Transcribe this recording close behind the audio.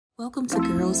Welcome to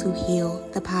Girls Who Heal,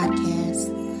 the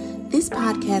podcast. This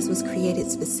podcast was created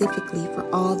specifically for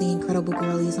all the incredible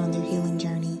girlies on their healing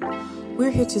journey. We're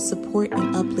here to support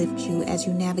and uplift you as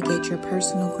you navigate your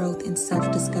personal growth and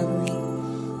self-discovery.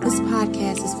 This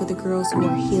podcast is for the girls who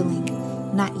are healing,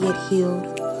 not yet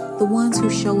healed, the ones who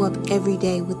show up every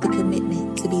day with the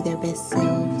commitment to be their best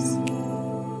selves.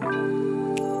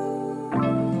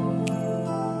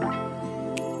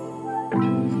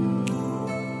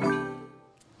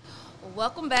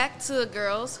 Welcome back to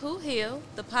Girls Who Heal,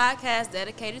 the podcast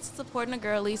dedicated to supporting the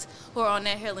girlies who are on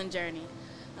their healing journey.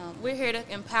 We're here to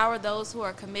empower those who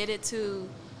are committed to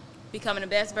becoming the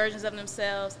best versions of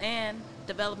themselves and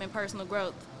developing personal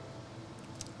growth.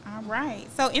 All right.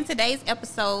 So in today's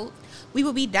episode, we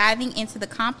will be diving into the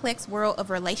complex world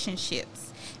of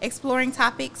relationships, exploring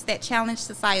topics that challenge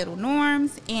societal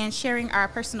norms, and sharing our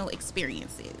personal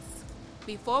experiences.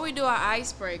 Before we do our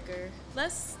icebreaker,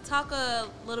 let's talk a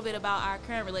little bit about our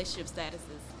current relationship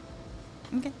statuses.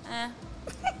 Okay.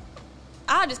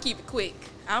 I'll just keep it quick.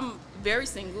 I'm very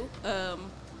single.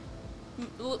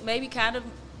 Maybe kind of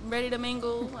ready to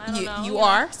mingle. I don't know. You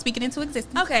are speaking into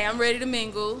existence. Okay, I'm ready to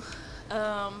mingle.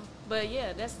 But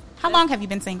yeah, that's. How long have you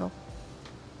been single?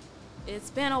 It's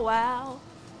been a while.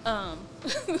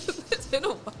 It's been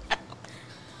a while.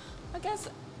 I guess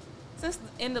since the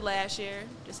end of last year,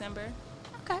 December.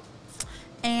 Okay.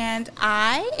 And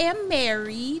I am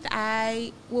married.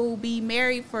 I will be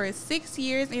married for 6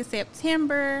 years in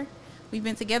September. We've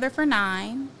been together for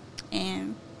 9.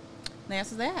 And that's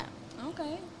that.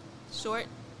 Okay. Short,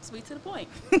 sweet, to the point.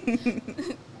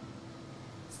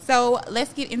 So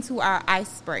let's get into our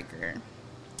icebreaker.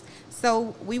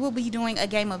 So we will be doing a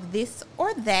game of this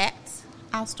or that.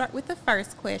 I'll start with the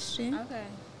first question. Okay.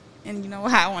 And you know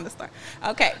how I want to start.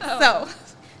 Okay, so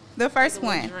the first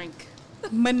one. Drink.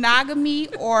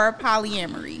 Monogamy or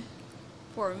polyamory?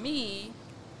 For me,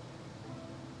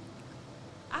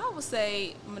 I would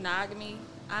say monogamy.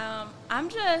 I'm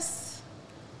just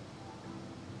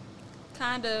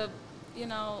kind of,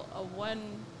 a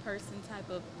one-person type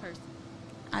of person.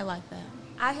 I like that.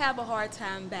 I have a hard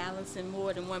time balancing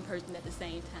more than one person at the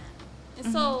same time.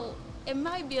 And so it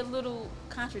might be a little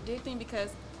contradicting because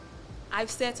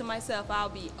I've said to myself I'll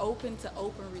be open to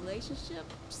open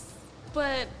relationships,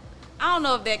 but I don't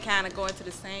know if that kind of go into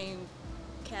the same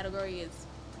category as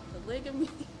polygamy.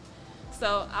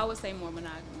 So I would say more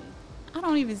monogamy. I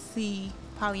don't even see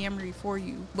polyamory for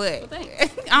you, but Well,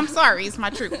 thanks. I'm sorry, it's my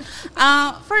truth.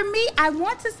 For me, I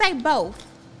want to say both,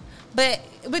 but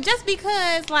just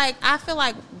because, I feel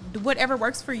like whatever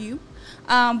works for you.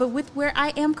 But with where I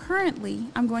am currently,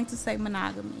 I'm going to say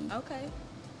monogamy. Okay.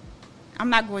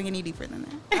 I'm not going any deeper than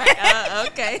that.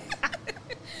 Okay.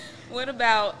 What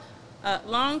about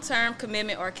long-term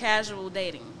commitment or casual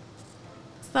dating?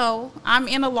 So I'm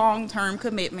in a long-term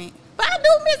commitment, but I do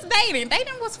miss dating.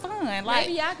 Dating was fun.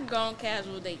 Maybe y'all can go on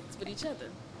casual dates with each other.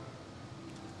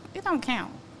 It don't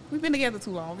count. We've been together too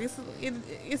long.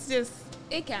 It's just.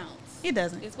 It counts. It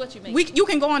doesn't. It's what you make it. You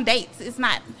can go on dates. It's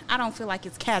not. I don't feel like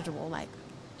it's casual.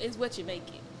 It's what you make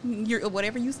it.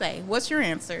 Whatever you say. What's your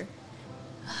answer?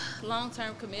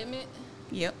 Long-term commitment.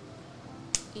 Yep.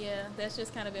 Yeah, that's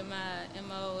just kind of been my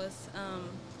MO. It's,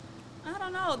 I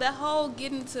don't know, that whole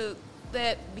getting to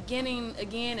that beginning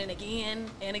again and again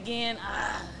and again,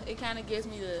 it kind of gives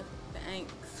me the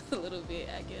angst a little bit.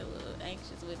 I get a little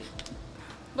anxious with it.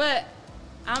 But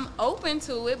I'm open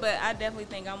to it, but I definitely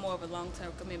think I'm more of a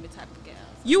long-term commitment type of gal.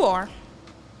 You are.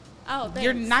 Oh, thanks.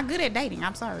 You're not good at dating.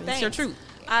 I'm sorry. Thanks. It's your truth.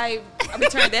 I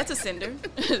returned that to sender.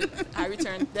 I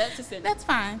returned that to sender. That's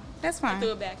fine. I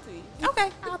threw it back to you. Okay,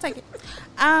 I'll take it.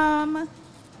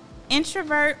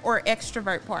 Introvert or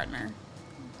extrovert partner?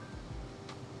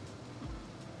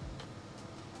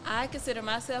 I consider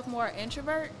myself more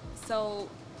introvert, so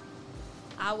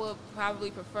I would probably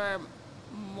prefer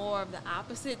more of the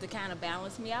opposite to kind of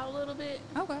balance me out a little bit.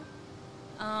 Okay.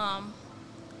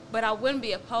 But I wouldn't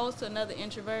be opposed to another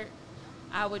introvert.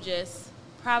 I would just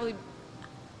probably,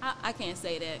 I can't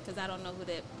say that because I don't know who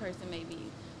that person may be,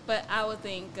 but I would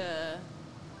think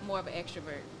more of an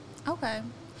extrovert. Okay.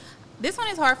 This one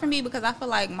is hard for me because I feel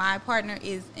like my partner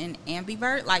is an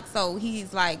ambivert, so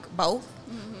he's both.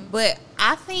 Mm-hmm. But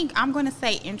I think I'm going to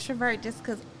say introvert just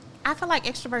because I feel like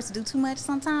extroverts do too much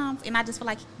sometimes, and I just feel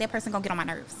like that person going to get on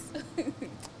my nerves.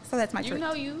 So that's my choice. You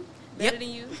know you better than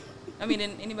you. I mean,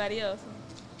 than anybody else.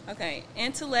 Okay.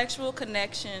 Intellectual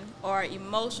connection or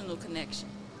emotional connection?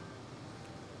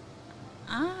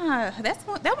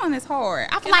 That one is hard.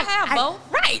 I feel Can I have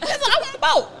both? Right. That's what I want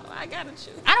both. I gotta choose.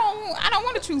 I don't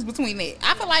want to choose between that.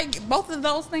 I feel like both of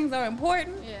those things are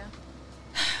important. Yeah.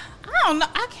 don't know.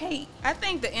 I can't. I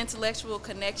think the intellectual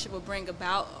connection will bring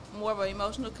about more of an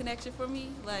emotional connection for me.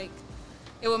 Like,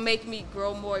 it will make me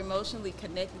grow more emotionally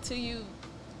connected to you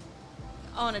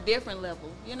on a different level,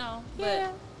 you know?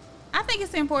 Yeah. I think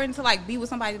it's important to, like, be with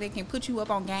somebody that can put you up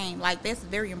on game. Like, that's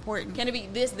very important. Can it be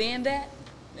this, then that?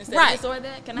 Instead Right. of this or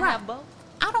that? Can I Right. have both?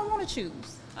 I don't want to choose.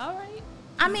 All right.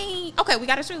 I mean, okay, we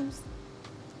got to choose.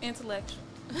 Intellectual.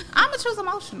 I'm going to choose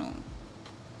emotional.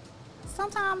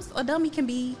 Sometimes a dummy can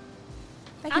be,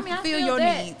 they can I fulfill feel your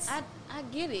that. needs. I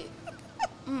get it.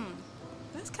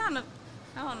 That's kind of,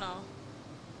 I don't know.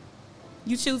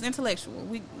 You choose intellectual.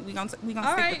 We gonna All stick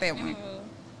right. with that one.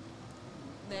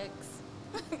 Next.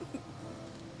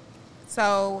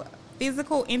 So,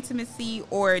 physical intimacy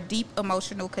or deep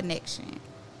emotional connection.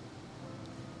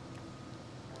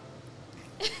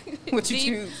 What you Deep-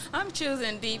 choose? I'm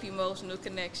choosing deep emotional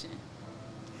connection.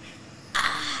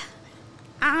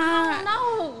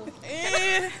 No.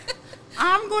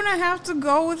 I'm gonna have to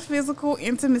go with physical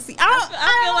intimacy.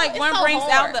 I feel like it's one so brings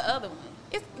hard. out the other one.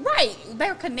 It's right.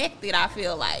 They're connected. I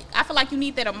feel like you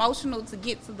need that emotional to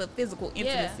get to the physical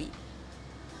intimacy.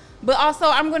 But also,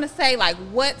 I'm gonna say like,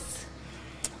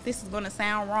 this is gonna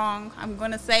sound wrong. I'm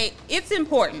gonna say it's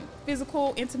important.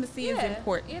 Physical intimacy is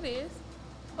important. It is.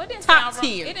 Well, it didn't Top sound wrong.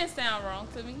 tier. It didn't sound wrong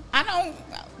to me. I don't.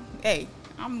 Hey,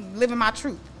 I'm living my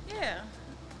truth. Yeah.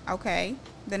 Okay.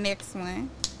 The next one.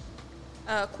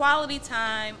 Quality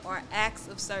time or acts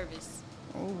of service.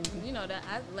 Ooh. You know that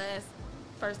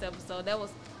first episode.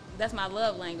 That's my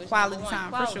love language. Quality number one.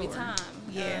 time, for Quality sure. time.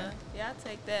 Yeah. Yeah, I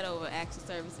take that over acts of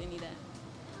service any day.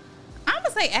 I'm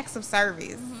gonna say acts of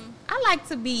service. I like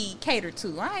to be catered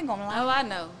to. I ain't gonna lie. Oh, I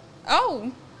know.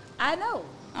 Oh, I know.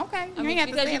 okay. I mean, ain't have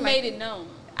to because say you it made like it known.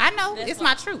 I know. That's It's why-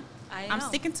 my truth. I'm I'm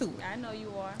sticking to it. I know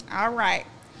you are. All right.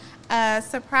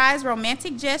 Surprise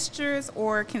romantic gestures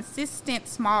or consistent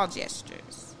small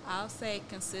gestures? I'll say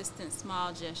consistent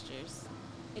small gestures.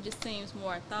 It just seems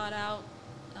more thought out,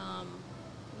 a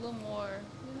little more,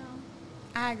 you know.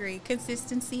 I agree.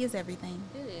 Consistency is everything.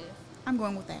 It is. I'm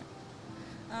going with that.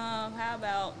 How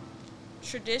about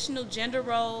traditional gender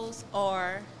roles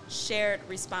or shared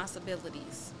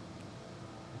responsibilities?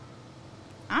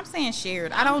 I'm saying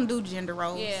shared. I don't do gender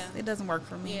roles. Yeah. It doesn't work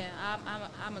for me. Yeah,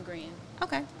 I'm agreeing.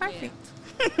 Okay, perfect.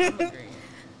 I'm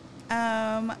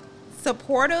agreeing.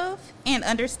 Supportive and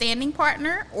understanding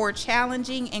partner or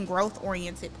challenging and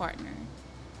growth-oriented partner?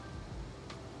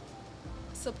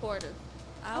 Supportive.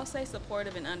 I'll say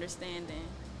supportive and understanding.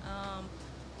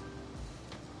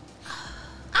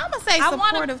 I'm going to say I wanna-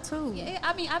 supportive too. Yeah,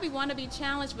 I mean, I want to be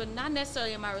challenged, but not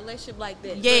necessarily in my relationship like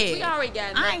that. Yeah. But we already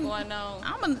got enough going on.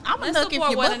 I'm a Let's look if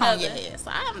support you one buck on your another. ass.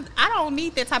 I don't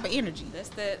need that type of energy. That's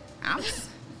that.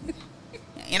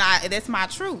 That's my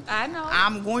truth. I know.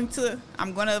 I'm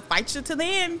gonna fight you to the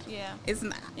end. Yeah. It's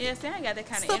not Yeah, see, I ain't got that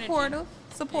kind of supportive. energy.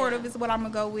 Supportive Yeah. is what I'm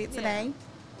gonna go with Yeah. today.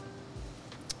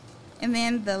 And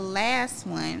then the last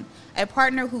one, a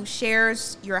partner who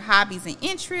shares your hobbies and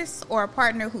interests, or a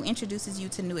partner who introduces you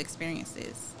to new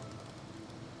experiences.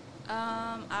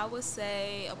 I would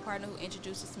say a partner who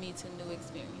introduces me to new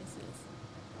experiences.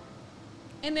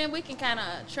 And then we can kind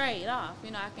of trade off.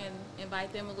 You know, I can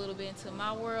invite them a little bit into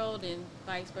my world and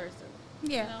vice versa.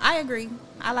 Yeah, You know? I agree.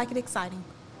 I like it exciting.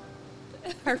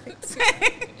 Perfect.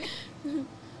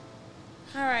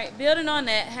 All right, building on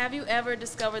that, have you ever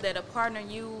discovered that a partner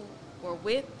you were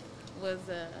with was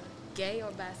gay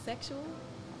or bisexual?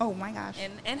 Oh my gosh.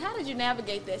 And how did you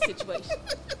navigate that situation?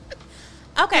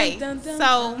 Okay, Dun, dun, dun,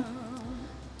 so dun.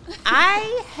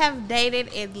 I have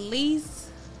dated at least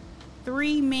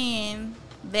 3 men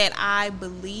that I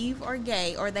believe are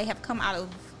gay, or they have come out of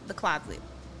the closet.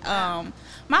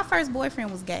 My first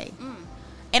boyfriend was gay,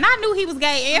 and I knew he was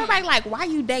gay. And everybody like, why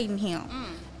you dating him?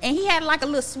 And he had like a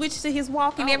little switch to his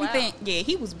walk and Oh, everything. wow. Yeah,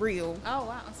 he was real. Oh,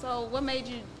 wow. So what made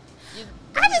you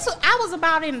I was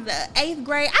about in the 8th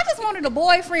grade. I just wanted a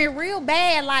boyfriend real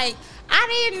bad. Like,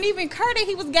 I didn't even care that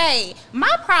he was gay.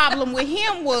 My problem with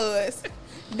him was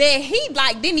that he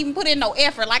like didn't even put in no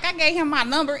effort. Like, I gave him my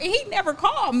number and he never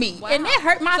called me. Wow. And that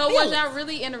hurt my So feelings. was y'all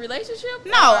really in a relationship?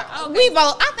 No, Or- okay.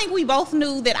 I think we both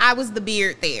knew that I was the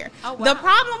beard there. Oh, wow. The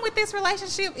problem with this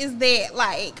relationship is that,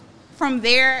 like, from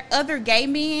their other gay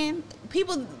men,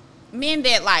 men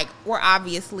that like were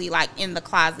obviously like in the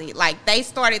closet, like they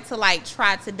started to like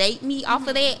try to date me off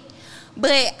of that.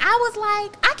 But I was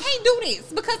like, I can't do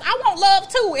this because I want love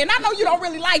too, and I know you don't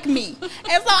really like me.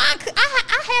 And so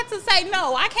I had to say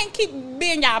no. I can't keep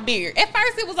being y'all beard. At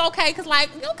first it was okay because like,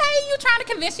 okay, you trying to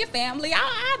convince your family.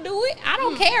 I'll do it. I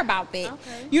don't care about that.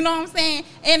 Okay. You know what I'm saying?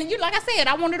 And you, like I said,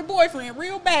 I wanted a boyfriend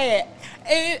real bad.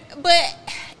 But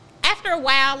after a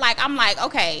while, like I'm like,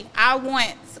 okay, I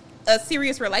want a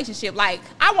serious relationship. Like,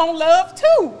 I want love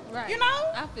too. Right. You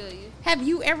know? I feel you. Have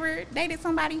you ever dated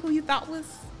somebody who you thought was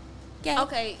gay?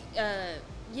 Okay,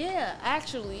 yeah,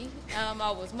 actually,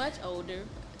 I was much older.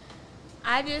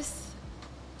 I just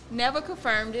never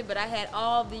confirmed it, but I had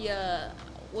all the,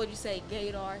 what'd you say,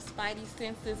 gaydar, spidey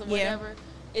senses or whatever.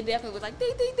 It definitely was like,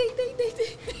 ding, ding, ding, ding, ding,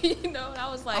 ding. You know, and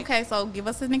I was like. Okay, so give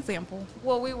us an example.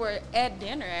 Well, we were at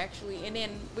dinner, actually, and then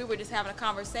we were just having a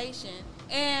conversation.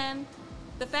 And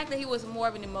the fact that he was more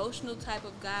of an emotional type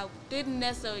of guy didn't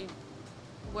necessarily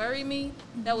worry me.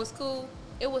 That was cool.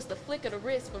 It was the flick of the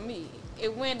wrist for me.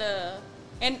 It went,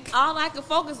 and all I could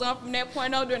focus on from that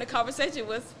point on during the conversation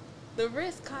was the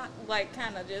wrist, like,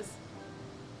 kind of just,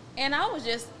 and I was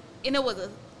just, and it was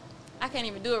I can't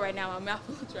even do it right now, my mouth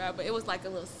is dry, but it was like a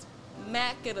little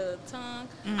smack of the tongue.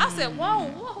 I said,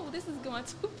 whoa, this is going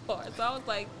too far. So I was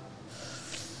like.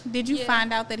 Did you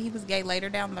find out that he was gay later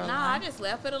down the line? Nah, I just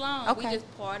left it alone. Okay. We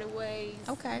just parted ways.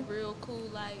 Okay. Real cool,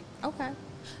 like. Okay.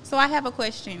 So I have a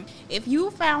question. If you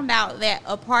found out that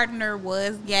a partner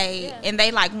was gay and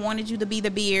they like wanted you to be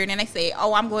the beard and they said,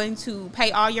 oh, I'm going to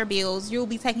pay all your bills, you'll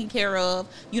be taken care of,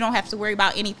 you don't have to worry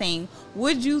about anything,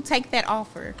 would you take that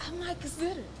offer? I might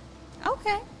consider.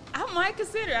 Okay. I might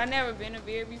consider. I've never been a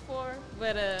beard before,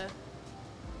 but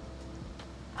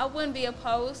I wouldn't be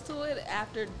opposed to it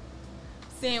after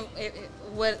seeing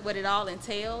what it all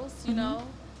entails, you know.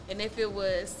 And if it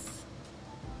was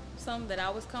something that I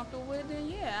was comfortable with, then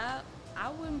yeah, I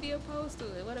wouldn't be opposed to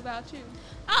it. What about you?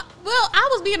 Well, I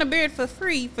was being a beard for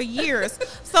free for years,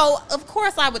 so of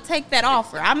course I would take that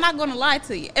offer. I'm not going to lie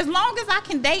to you. As long as I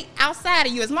can date outside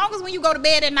of you, as long as when you go to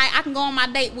bed at night, I can go on my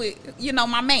date with, you know,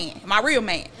 my man, my real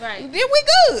man. Right. Then we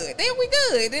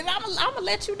good. Then I'm going to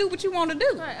let you do what you want to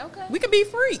do. Right, okay. We can be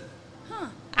free. Huh.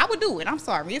 I would do it. I'm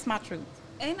sorry. It's my truth.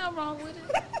 Ain't no wrong with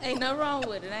it. Ain't no wrong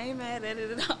with it. I ain't mad at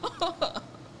it at all.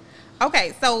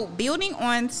 Okay, so building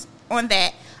on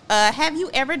that, have you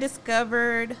ever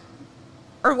discovered,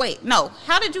 or wait, no,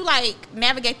 how did you like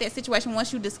navigate that situation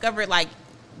once you discovered like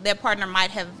that partner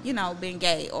might have, you know, been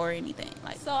gay or anything?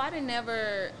 Like, So I didn't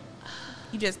never.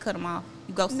 you just cut them off.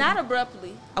 You ghosted Not them?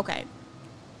 abruptly. Okay.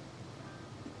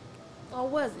 Or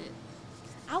was it?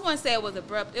 I wouldn't say it was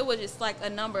abrupt. It was just like a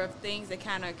number of things that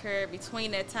kind of occurred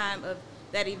between that time of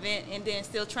that event and then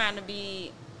still trying to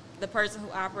be the person who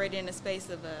operated in the space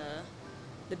of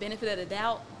the benefit of the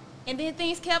doubt. And then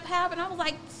things kept happening. I was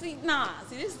like, see,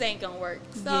 this ain't going to work.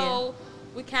 So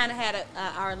we kind of had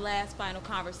our last final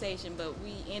conversation, but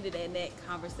we ended in that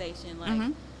conversation.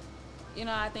 Like, you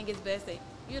know, I think it's best that,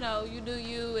 you know, you do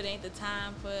you. It ain't the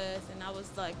time for us. And I was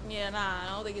like, I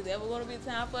don't think it's ever going to be the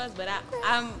time for us. But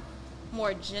I'm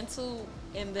more gentle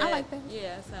in that. I like that.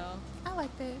 Yeah, so. I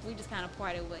like that. We just kind of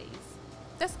parted ways.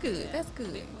 That's good. Yeah. That's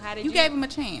good. How did you gave him a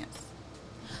chance.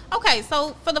 Okay,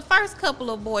 so for the first couple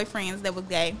of boyfriends that was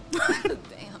gay, Damn.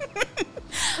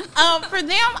 for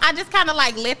them, I just kind of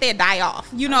like let that die off,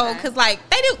 you know, because like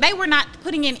they were not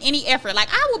putting in any effort. Like,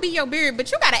 I will be your beard,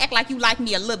 but you gotta act like you like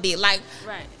me a little bit. Like,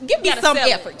 give me some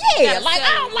effort. Yeah, like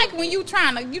I don't like when you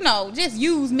trying to, you know, just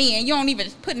use me and you don't even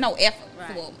put no effort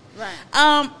for me. Right.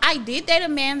 I did date a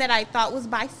man that I thought was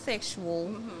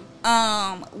bisexual.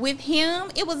 With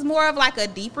him, it was more of like a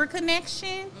deeper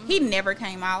connection. He never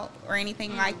came out or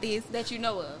anything like this. That you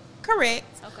know of. Correct.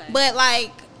 Okay. But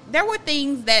like, there were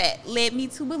things that led me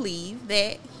to believe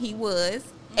that he was.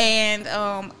 And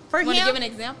for him, Want to give an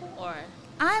example, or?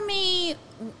 I mean,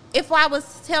 if I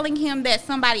was telling him that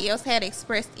somebody else had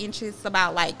expressed interest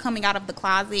about like coming out of the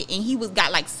closet and he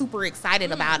got like super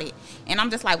excited about it, and I'm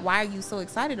just like, why are you so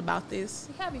excited about this?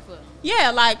 You happy for him.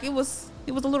 Yeah, like it was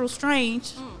a little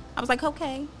strange. I was like,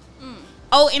 okay.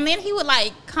 Oh, and then he would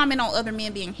like comment on other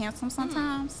men being handsome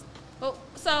sometimes. Well,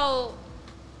 so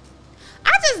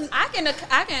I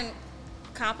can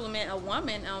compliment a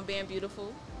woman on being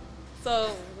beautiful.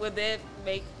 So would that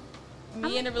make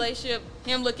me in a relationship,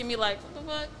 him look at me like, what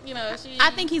the fuck? You know,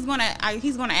 I think he's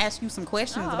gonna ask you some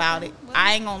questions about it. Well,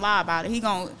 I ain't gonna lie about it. He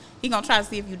gonna try to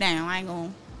see if you down. I ain't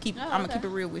gonna keep. I'm gonna keep it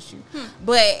real with you.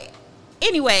 But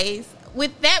anyways,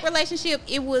 with that relationship,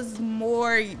 it was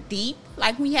more deep.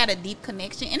 Like, we had a deep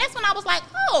connection, and that's when I was like,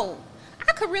 oh,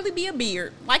 I could really be a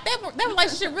beard. Like that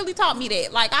relationship really taught me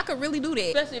that. Like, I could really do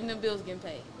that. Especially if them bills getting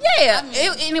paid. Yeah, I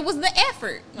mean, and it was the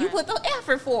effort. You put the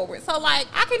effort forward. So like,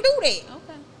 I can do that.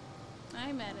 Okay. I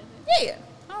ain't mad at it.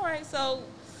 Yeah. All right, so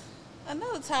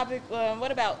another topic,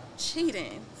 what about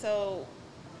cheating? So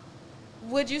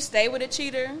would you stay with a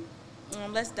cheater?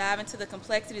 Let's dive into the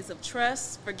complexities of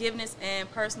trust, forgiveness,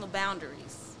 and personal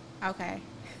boundaries. Okay.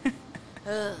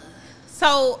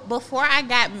 So before I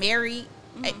got married,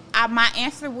 my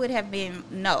answer would have been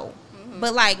no.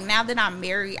 But like now that I'm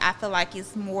married, I feel like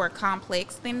it's more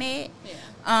complex than that.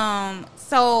 Yeah.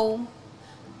 So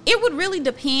it would really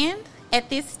depend at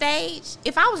this stage.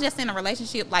 If I was just in a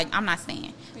relationship, like I'm not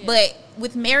saying, but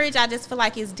with marriage, I just feel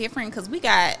like it's different because we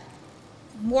got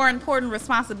more important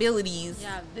responsibilities.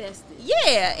 Yeah, vested.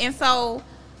 Yeah, and so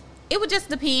it would just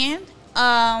depend.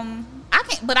 I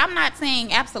can't, but I'm not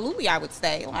saying absolutely I would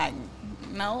stay. Like,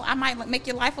 no, I might make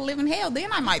your life a living hell.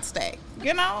 Then I might stay.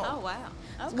 You know. Oh wow.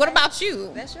 Okay. What about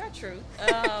you? That's your truth.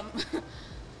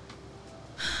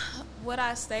 Would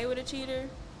I stay with a cheater?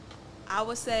 I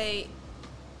would say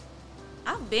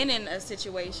I've been in a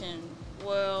situation.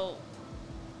 Well,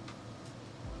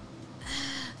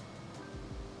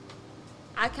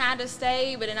 I kind of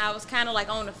stayed, but then I was kind of like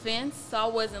on the fence, so I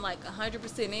wasn't like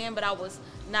 100% in, but I was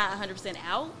not 100%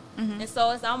 out. And so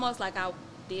it's almost like I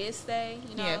did stay.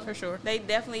 You know, Yeah, for sure. They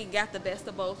definitely got the best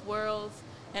of both worlds,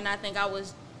 and I think I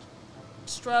was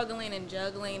struggling and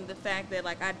juggling the fact that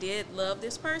like I did love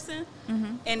this person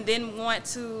and didn't want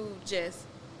to just,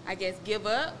 I guess, give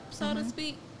up, so to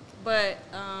speak. But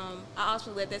I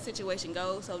also let that situation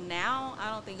go. So now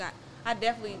I don't think I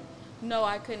definitely know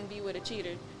I couldn't be with a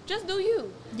cheater. Just do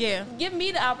you. Yeah. Give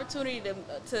me the opportunity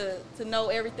to know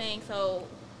everything so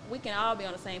we can all be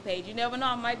on the same page. You never know,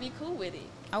 I might be cool with it.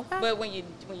 Okay. But when you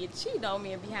cheat on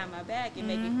me and behind my back, it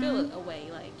make me feel a way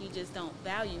like you just don't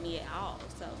value me at all.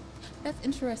 So That's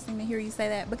interesting to hear you say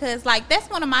that because, like, that's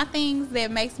one of my things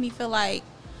that makes me feel like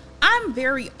I'm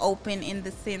very open in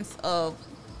the sense of,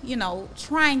 you know,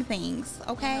 trying things,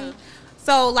 okay?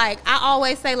 So, like, I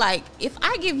always say, like, if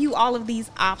I give you all of these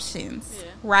options,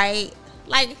 right?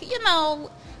 Like, you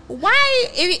know, why,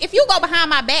 if you go behind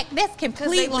my back, that's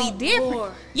completely different.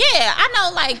 More. Yeah, I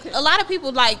know, like, a lot of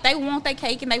people, like, they want their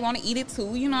cake and they want to eat it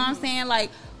too, you know what I'm saying? Like,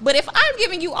 but if I'm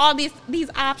giving you all these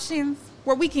options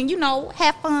where we can, you know,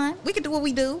 have fun, we can do what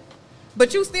we do,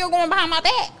 but you still going behind my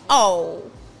back,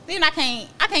 then I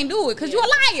can't do it because you're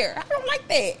a liar. I don't like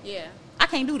that. Yeah. I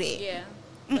can't do that. Yeah.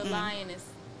 The lying is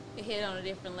hit on a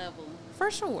different level.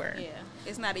 For sure. Yeah.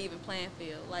 It's not an even playing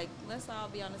field. Like, let's all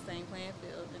be on the same playing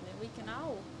field, and then we can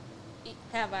all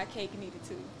have our cake and eat it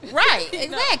too. Right. You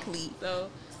know? Exactly. So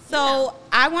yeah.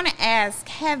 I want to ask,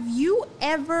 have you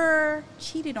ever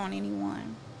cheated on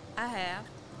anyone? I have.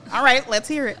 All right, let's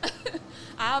hear it.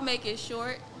 I'll make it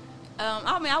short.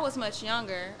 I mean, I was much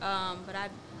younger, but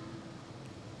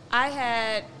I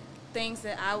had things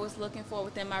that I was looking for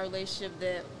within my relationship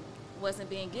that wasn't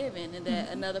being given, and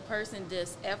that another person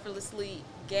just effortlessly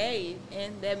gave,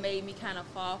 and that made me kind of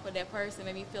fall for that person,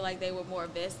 made me feel like they were more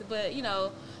invested. But, you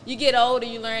know, you get older,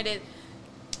 you learn that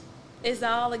it's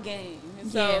all a game.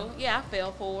 And so, yeah, I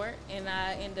fell for it, and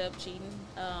I ended up cheating.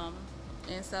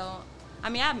 And so, I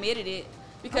mean, I admitted it,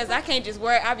 because I can't just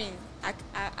worry. I mean,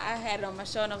 I had it on my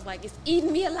show, and I was like, it's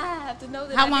eating me alive to know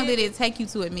that. How long did it take you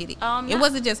to admit it? It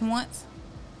wasn't just once?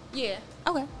 Yeah.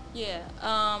 Okay. Yeah.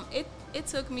 It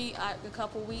took me a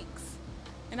couple weeks,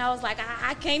 and I was like,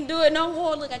 I can't do it no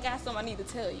more. Look, I got something I need to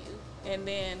tell you. And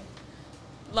then,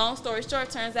 long story short,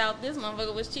 turns out this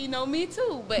motherfucker was cheating on me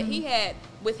too. But he had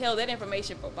withheld that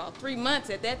information for about 3 months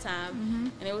at that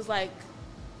time, and it was like,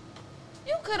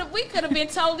 we could have been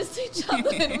told this to each other,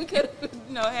 and we could have,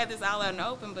 you know, had this all out in the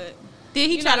open. But did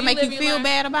he try to make you feel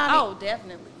bad about it? Oh,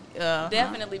 definitely,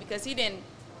 definitely, because he didn't.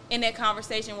 In that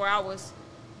conversation where I was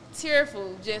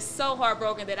tearful, just so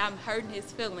heartbroken that I'm hurting his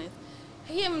feelings,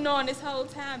 him knowing this whole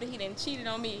time that he done cheated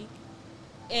on me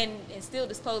and still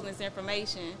disclosing this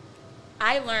information,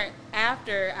 I learned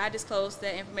after I disclosed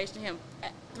that information to him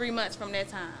 3 months from that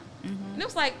time. And it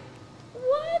was like,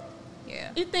 what?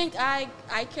 Yeah. You think I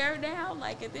care now?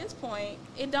 Like, at this point,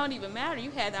 it don't even matter.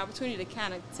 You had the opportunity to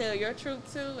kind of tell your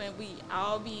truth too, and we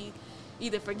all be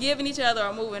either forgiving each other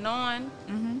or moving on.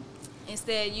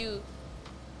 Instead, you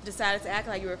decided to act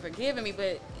like you were forgiving me,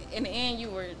 but in the end, you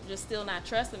were just still not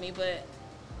trusting me.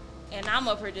 And I'm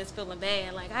up here just feeling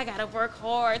bad, like I gotta work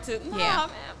hard to. No, man.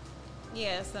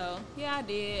 Yeah. So yeah, I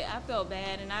did. I felt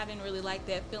bad, and I didn't really like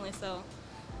that feeling. So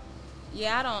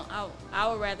yeah, I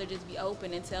would rather just be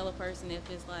open and tell a person if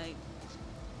it's like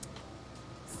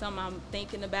something I'm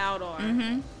thinking about, or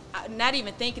not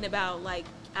even thinking about. Like,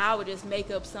 I would just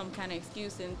make up some kind of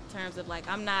excuse in terms of like,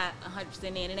 I'm not 100%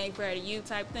 in, it ain't fair to you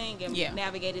type thing, and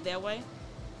navigate it that way.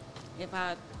 If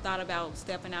I thought about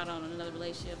stepping out on another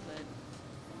relationship, but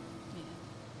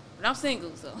I'm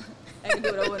single, so I can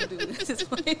do what I want to do at this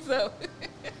point.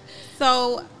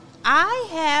 So I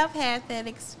have had that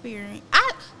experience.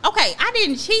 I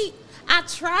didn't cheat. I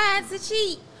tried to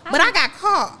cheat, but I got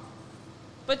caught.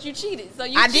 But you cheated, so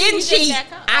I didn't cheat.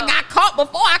 I got caught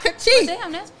before I could cheat. Well,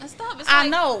 damn, that's tough. I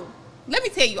know. let me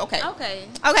tell you. Okay. Okay.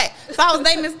 So I was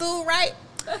dating this dude, right?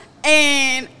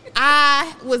 And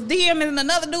I was DMing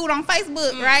another dude on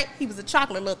Facebook, right? He was a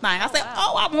chocolate little thing. I said,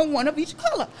 wow. I want one of each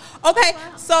color. Okay.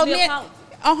 Wow. So then,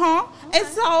 Okay. And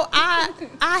so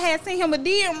I had sent him a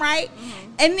DM, right?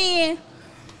 And then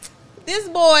this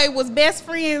boy was best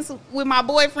friends with my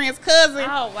boyfriend's cousin.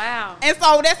 Oh, wow. And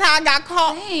so that's how I got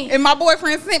caught. Dang. And my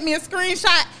boyfriend sent me a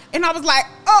screenshot. And I was like,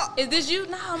 oh. Is this you?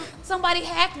 No, somebody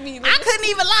hacked me. I couldn't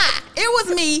even lie. It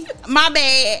was me. My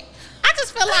bad. I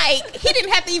just feel like he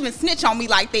didn't have to even snitch on me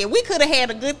like that. We could have had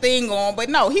a good thing going, but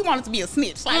no, he wanted to be a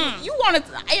snitch. Like you wanted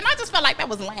to, and I just felt like that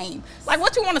was lame. Like,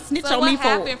 what you want to snitch on me for?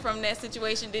 What happened from that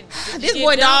situation? Did this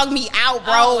boy dogged me out,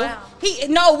 bro. Oh, wow.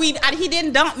 He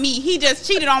didn't dump me. He just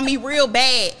cheated on me real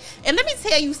bad. And let me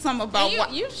tell you something about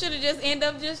what you should have just ended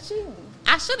up just cheating.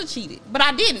 I should have cheated, but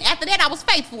I didn't. After that, I was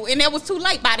faithful, and it was too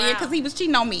late by then because he was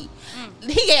cheating on me.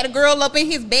 He had a girl up in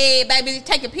his bed, baby,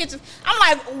 taking pictures. I'm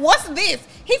like, what's this?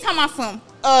 He talking about some,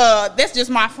 that's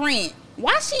just my friend.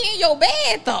 Why she in your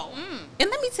bed, though? And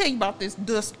let me tell you about this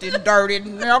dusty, dirty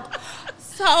milk.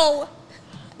 So,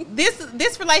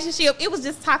 this relationship, it was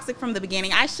just toxic from the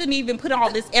beginning. I shouldn't even put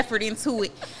all this effort into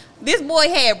it. This boy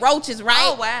had roaches,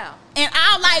 right? Oh, wow. And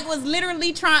I was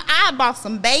literally I bought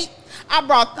some bait. I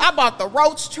bought the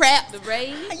roach trap. The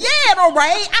raid? Yeah, the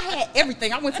raid. I had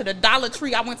everything. I went to the Dollar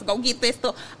Tree. I went to go get that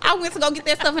stuff.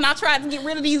 And I tried to get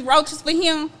rid of these roaches for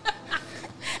him.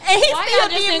 And he still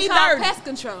did me dirty. Pest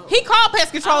control? He called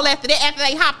pest control after that. After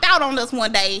they hopped out on us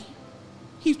one day.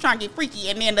 He was trying to get freaky,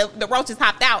 and then the roaches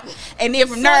hopped out. And then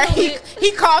from there,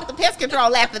 he called the pest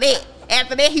control after that.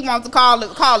 After that, he wanted to call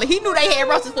it. He knew they had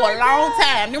roaches for a long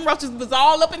time. Them roaches was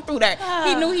all up and through there.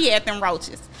 He knew he had them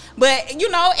roaches. But, and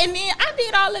then I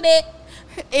did all of that,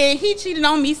 and he cheated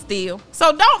on me still.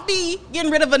 So don't be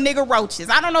getting rid of a nigga roaches.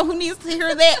 I don't know who needs to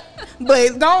hear that,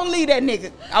 but don't leave that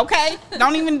nigga, okay?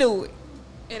 Don't even do it.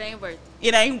 It ain't worth it.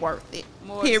 It ain't worth it,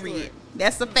 More period. story.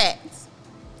 That's the facts.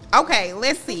 Okay,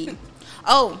 let's see.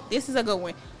 Oh, this is a good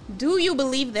one. Do you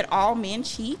believe that all men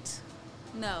cheat?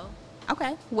 No.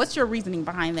 Okay. What's your reasoning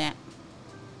behind that?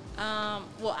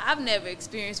 Well, I've never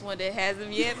experienced one that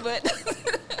hasn't yet, but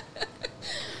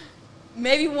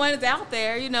maybe one is out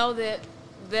there,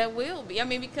 that will be. I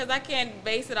mean, because I can't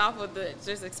base it off of the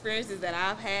just experiences that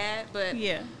I've had, but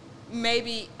Yeah.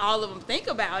 maybe all of them think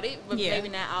about it, but Yeah. maybe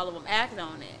not all of them act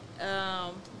on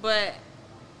it. But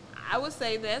I would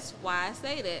say that's why I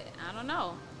say that. I don't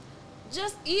know.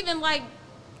 Just even like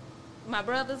my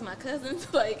brothers, my cousins,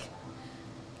 like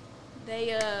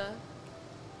they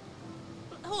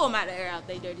who am I to air out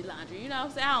their dirty laundry? You know what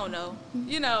I'm saying? I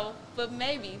don't know. But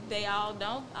maybe they all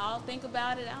don't all think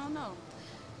about it. I don't know.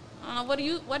 What do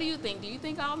you think? Do you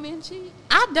think all men cheat?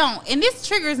 I don't. And this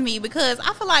triggers me because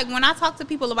I feel like when I talk to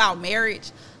people about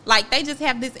marriage, like they just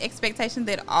have this expectation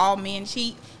that all men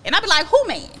cheat. And I be like, who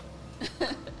man?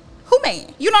 Who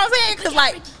man? You know what I'm saying? Because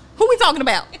like, who we talking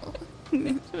about?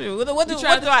 What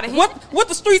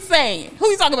the streets saying? Who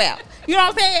you talking about? You know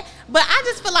what I'm saying? But I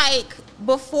just feel like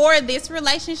before this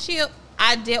relationship,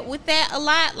 I dealt with that a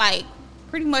lot. Like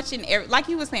pretty much in every, like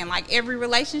you were saying, like every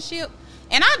relationship.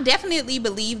 And I definitely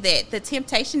believe that the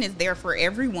temptation is there for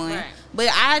everyone. Right. But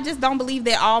I just don't believe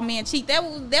that all men cheat. That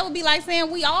would be like saying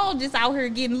we all just out here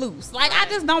getting loose. Like I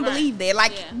just don't believe that.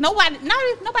 Like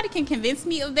nobody can convince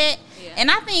me of that. Yeah. And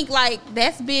I think like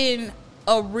that's been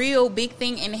a real big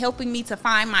thing in helping me to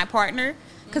find my partner.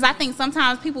 Because I think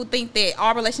sometimes people think that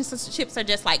all relationships are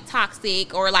just like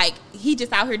toxic or like he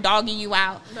just out here dogging you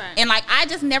out. Right. And like I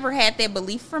just never had that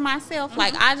belief for myself.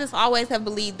 Like I just always have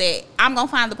believed that I'm going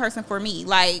to find the person for me.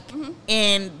 Like,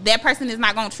 and that person is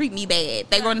not going to treat me bad.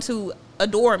 They're going to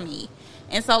adore me.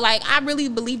 And so like I really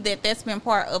believe that that's been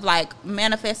part of like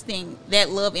manifesting that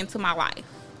love into my life.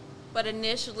 But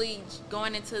initially,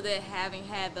 going into that, having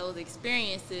had those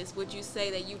experiences, would you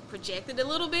say that you projected a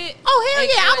little bit? Oh, hell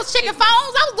yeah. I was checking phones.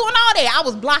 I was doing all that. I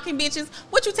was blocking bitches.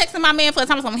 What you texting my man for?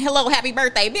 Telling him, hello, happy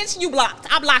birthday. Bitch, you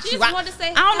blocked. I blocked you. I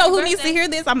don't know who needs to hear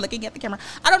this. I'm looking at the camera.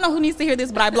 I don't know who needs to hear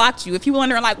this, but I blocked you. If you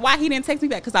wondering, like, why he didn't text me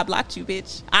back, because I blocked you,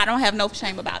 bitch. I don't have no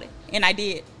shame about it. And I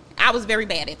did. I was very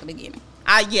bad at the beginning.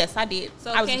 Yes, I did.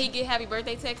 So can he get happy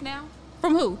birthday text now?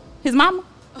 From who? His mama?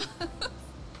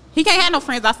 He can't have no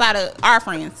friends outside of our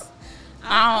friends.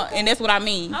 Okay. And that's what I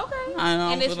mean. Okay.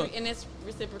 And it's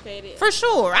reciprocated. For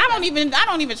sure. I don't even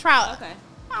try. Okay.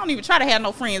 I don't even try to have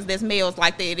no friends that's males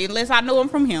like that unless I know them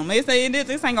from him. This ain't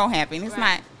gonna happen.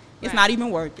 It's not even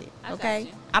worth it.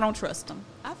 Okay. I don't trust them.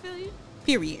 I feel you.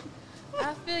 Period.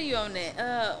 I feel you on that.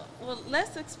 Well,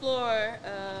 let's explore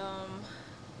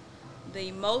the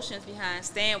emotions behind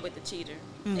staying with the cheater.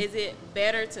 Is it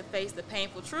better to face the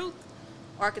painful truth,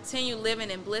 or continue living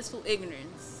in blissful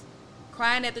ignorance?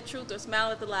 Crying at the truth or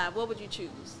smiling at the lie? What would you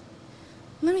choose?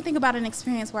 Let me think about an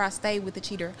experience where I stayed with the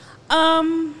cheater.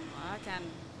 Well,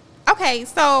 Okay,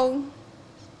 so,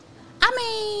 I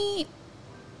mean,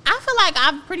 I feel like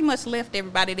I've pretty much left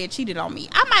everybody that cheated on me.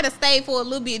 I might have stayed for a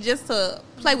little bit just to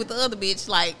play with the other bitch,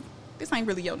 like, this ain't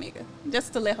really your nigga,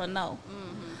 just to let her know.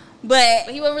 Mm-hmm.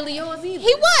 But he wasn't really yours either.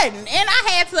 He wasn't, and I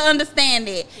had to understand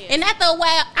it. Yeah. And after a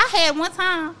while, I had one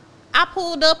time, I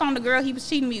pulled up on the girl he was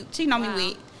cheating on me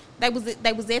with. They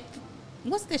was at,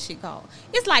 what's this shit called?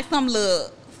 It's like some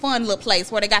little fun little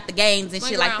place where they got the games and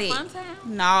shit like that.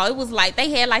 No, it was like they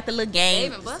had like the little games.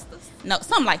 Dave and Buster's? No,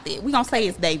 something like that. We gonna say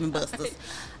it's Dave and Buster's.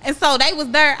 And so they was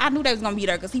there. I knew they was gonna be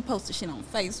there because he posted shit on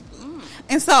Facebook.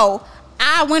 And so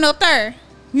I went up there.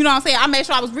 You know what I'm saying? I made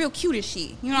sure I was real cute as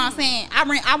shit. You know what I'm saying?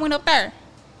 I went up there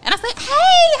and I said,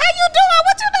 "Hey, how you doing?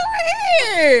 What you doing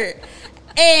here?"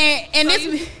 And So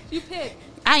this you petty.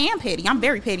 I am petty. I'm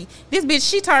very petty. This bitch,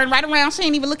 she turned right around. She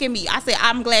didn't even look at me. I said,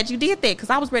 "I'm glad you did that because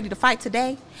I was ready to fight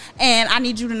today, and I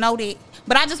need you to know that."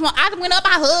 But I went up,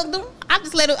 I hugged him. I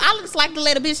just like to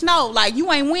let a bitch know, like,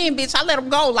 you ain't win, bitch. I let him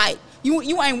go, like,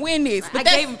 you ain't win this. But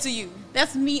I gave him to you.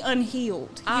 That's me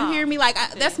unhealed. Oh, You hear me? Like,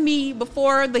 that's me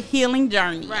before the healing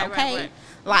journey. Right, okay? right.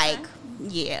 Like,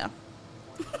 yeah.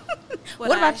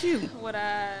 What about you?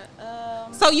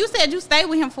 So you said you stayed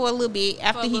with him for a little bit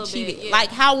after he cheated. Yeah. Like,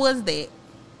 how was that?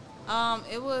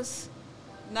 It was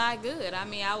not good. I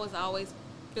mean, I was always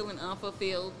feeling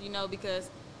unfulfilled, you know, because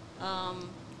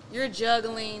you're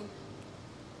juggling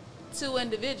two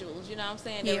individuals, you know what I'm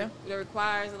saying? Yeah. That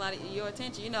requires a lot of your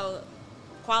attention. You know,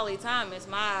 quality time is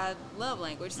my love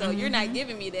language. So you're not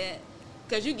giving me that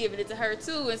because you're giving it to her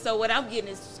too. And so what I'm getting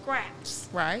is scraps.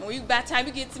 Right. And by the time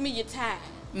you get to me, you're tired.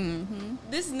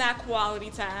 This is not quality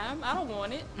time. I don't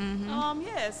want it.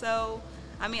 Yeah, so,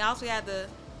 I mean, I also had to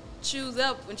choose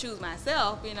up and choose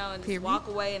myself, you know, and just walk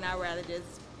away, and I'd rather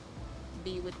just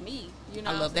be with me, you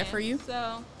know. I love that for you.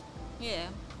 So, yeah.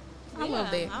 I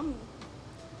love that. I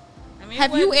mean,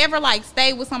 have you ever, like,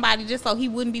 stayed with somebody just so he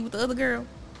wouldn't be with the other girl?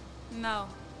 No.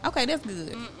 Okay, that's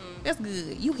good. That's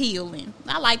good. You healing.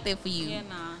 I like that for you. Yeah,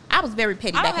 nah. I was very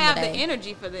petty back in the day. I don't have the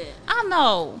energy for that. I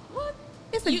know. What?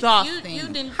 It's exhausting. You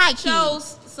didn't High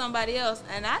chose somebody else,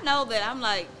 and I know that I'm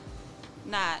like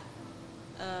not.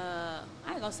 I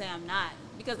ain't gonna say I'm not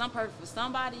because I'm perfect for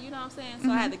somebody. You know what I'm saying?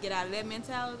 So I had to get out of that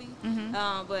mentality.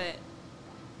 But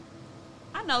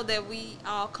I know that we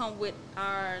all come with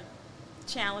our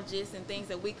challenges and things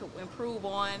that we could improve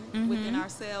on within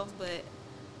ourselves. But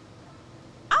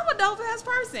I'm a dope ass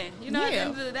person, you know, at the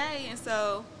end of the day, and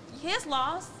so his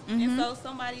loss, and so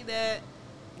somebody that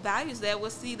values that will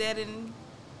see that and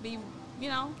be, you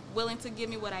know, willing to give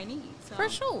me what I need. So. For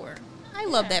sure. I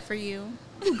love that for you.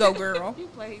 You go, girl. You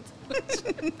played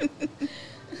too much.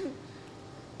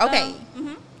 Okay.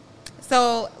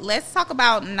 So let's talk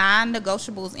about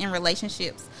non-negotiables in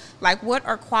relationships. Like, what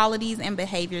are qualities and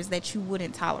behaviors that you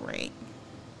wouldn't tolerate?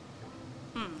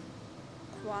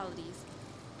 Qualities.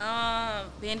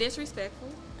 Being disrespectful.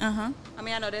 I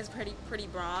mean, I know that's pretty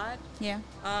broad. Yeah.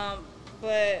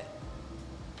 But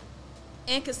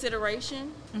in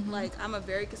consideration, like, I'm a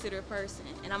very considerate person,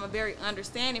 and I'm a very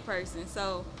understanding person,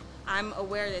 so I'm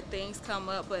aware that things come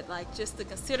up, but, like, just to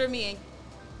consider me and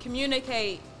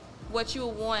communicate what you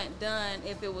would want done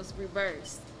if it was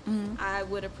reversed, I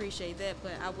would appreciate that,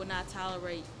 but I would not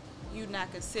tolerate you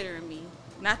not considering me.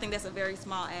 And I think that's a very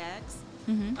small ask.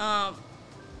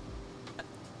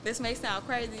 This may sound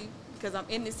crazy because I'm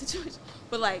in this situation,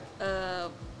 but, like,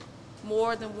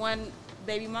 more than one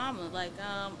baby mama, like,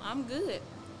 I'm good.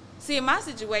 See, in my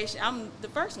situation, I'm the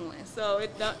first one, so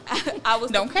it don't. I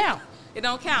was don't count. It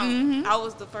don't count. I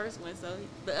was the first one, so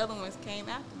the other ones came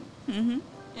after me.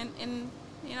 And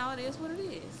you know, it is what it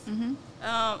is.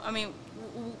 I mean,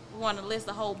 we want to list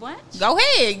a whole bunch. Go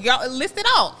ahead, list it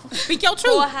off. Speak your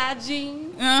truth. Poor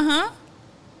hygiene.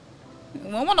 We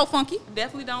don't want no funky.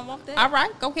 Definitely don't want that. All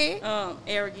right, go ahead.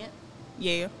 Arrogant.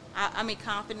 Yeah. I mean,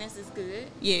 confidence is good.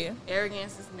 Yeah.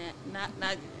 Arrogance is not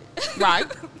good. Right.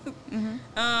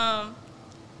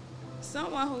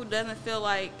 Someone who doesn't feel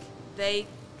like they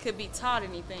could be taught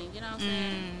anything. You know what I'm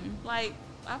saying? Like,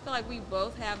 I feel like we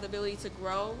both have the ability to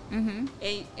grow, and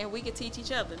we can teach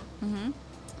each other.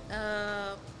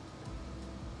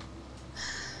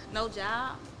 No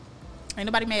job. Ain't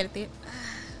nobody mad at that.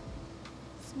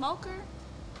 Smoker.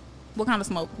 What kind of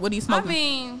smoke? What are you smoking? I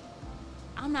mean,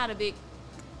 I'm not a big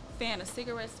fan of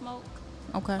cigarette smoke.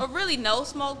 Okay. Or really no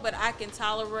smoke, but I can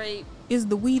tolerate. Is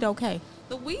the weed okay?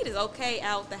 the weed is okay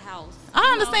out the house.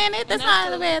 I understand it. That's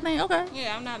not a bad thing. Okay.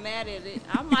 Yeah, I'm not mad at it.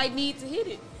 I might need to hit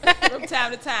it from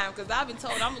time to time because I've been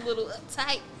told I'm a little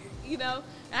uptight, you know.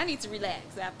 I need to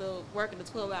relax after working a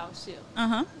 12-hour shift.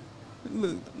 Uh-huh.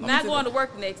 Look, not going to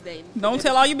work the next day. Don't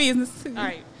tell all your business. All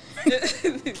right.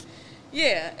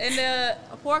 Yeah, and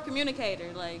a poor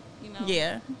communicator, like, you know.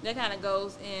 Yeah. That kind of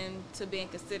goes into being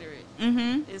considerate.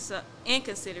 Mm-hmm. It's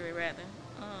inconsiderate, rather.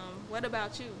 What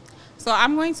about you? So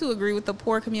I'm going to agree with the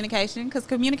poor communication because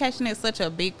communication is such a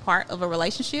big part of a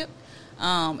relationship.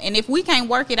 And if we can't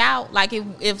work it out, like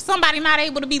if somebody not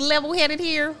able to be level-headed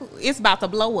here, it's about to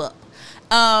blow up.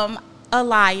 A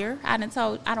liar. I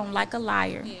don't like a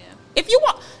liar. Yeah. If you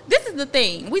want, this is the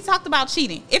thing. We talked about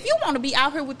cheating. If you want to be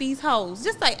out here with these hoes,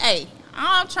 just say, hey,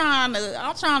 I'm trying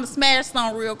to smash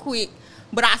some real quick,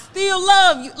 but I still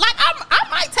love you. Like I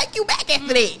might take you back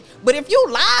after that. But if you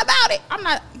lie about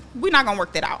it, we're not gonna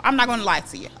work that out. I'm not gonna lie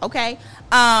to you, okay?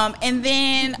 And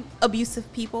then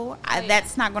abusive people,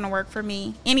 that's not gonna work for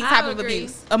me. Any type of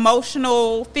abuse,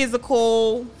 emotional,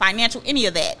 physical, financial, any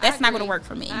of that. That's not gonna work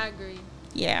for me. I agree.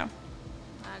 Yeah,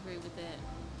 I agree with that.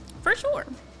 for sure.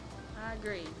 I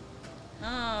agree.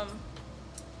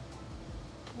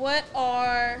 What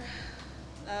are,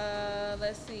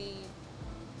 let's see.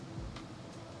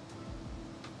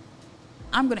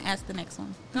 I'm going to ask the next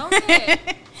one. Okay.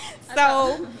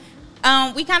 So,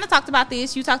 we kind of talked about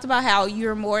this. You talked about how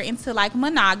you're more into, like,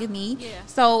 monogamy. Yeah.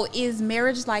 So, is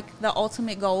marriage, like, the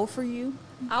ultimate goal for you?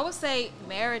 I would say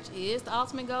marriage is the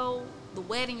ultimate goal. The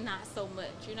wedding, not so much.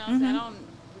 You know what I'm saying? I don't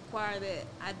require that.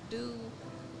 I do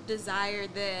desire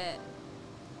that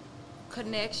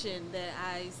connection that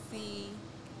I see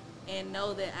and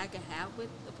know that I can have with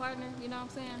the partner. You know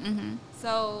what I'm saying?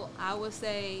 So, I would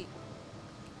say,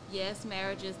 yes,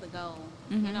 marriage is the goal.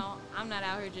 You know, I'm not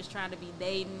out here just trying to be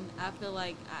dating. I feel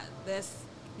like that's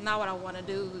not what I want to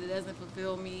do. It doesn't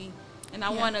fulfill me. And I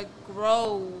want to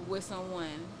grow with someone,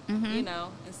 you know.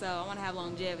 And so I want to have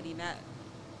longevity, not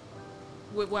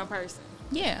with one person.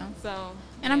 Yeah. So.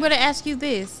 And I'm going to ask you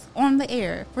this on the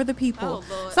air for the people.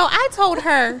 Oh, Lord. So I told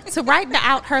her to write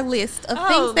out her list of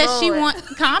things that she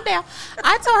wants. Calm down.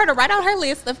 I told her to write out her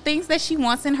list of things that she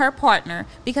wants in her partner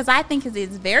because I think it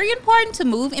is very important to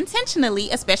move intentionally,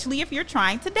 especially if you're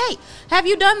trying to date. Have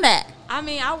you done that? I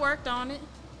mean, I worked on it.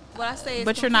 What I say is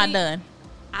but you're not done.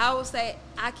 I would say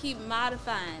I keep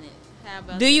modifying it. How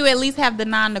about Do you at least have the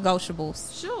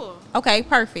non-negotiables? Sure. Okay,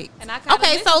 perfect. And I kind of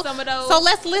list some of those. So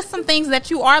let's list some things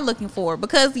that you are looking for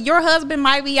because your husband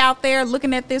might be out there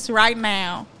looking at this right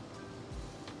now.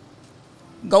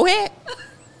 Go ahead.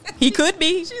 He could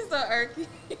be. She's so irky.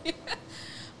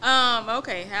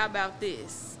 Okay, how about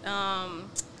this?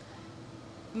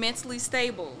 Mentally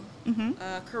stable,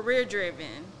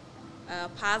 career-driven,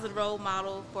 positive role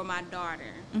model for my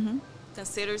daughter.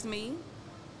 Considers me,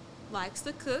 likes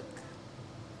to cook,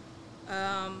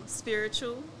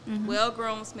 spiritual,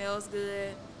 well-grown, smells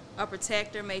good, a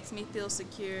protector, makes me feel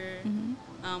secure,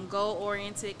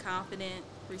 goal-oriented, confident,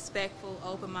 respectful,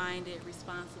 open-minded,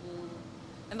 responsible.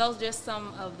 And those are just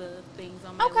some of the things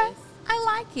on my list. I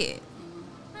like it.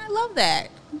 I love that.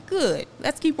 Good.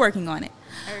 Let's keep working on it.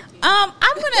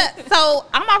 Okay. So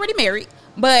I'm already married,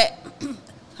 but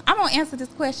I'm going to answer this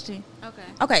question.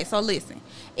 Okay, so listen.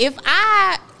 If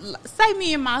say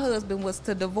me and my husband was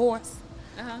to divorce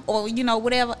or, you know,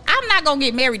 whatever, I'm not going to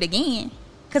get married again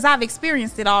because I've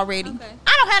experienced it already.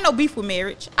 I don't have no beef with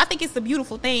marriage. I think it's a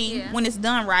beautiful thing when it's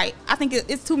done right. I think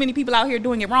it's too many people out here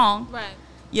doing it wrong. Right.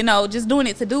 You know, just doing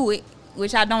it to do it,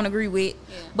 which I don't agree with.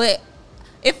 Yeah. But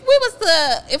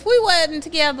if we wasn't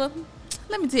together,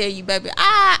 let me tell you, baby,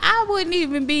 I wouldn't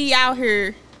even be out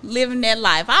here living that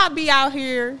life. I'll be out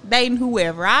here dating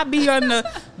whoever. I'll be on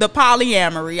the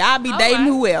polyamory. I'll be dating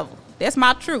whoever. That's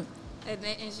my truth. And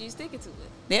you sticking to it.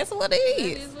 That's what it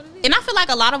is. That is what it is. And I feel like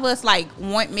a lot of us like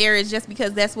want marriage just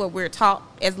because that's what we're taught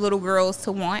as little girls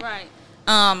to want. Right.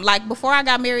 Like before I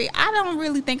got married, I don't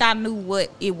really think I knew what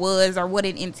it was or what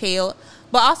it entailed.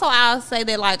 But also I'll say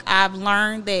that like I've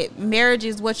learned that marriage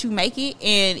is what you make it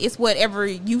and it's whatever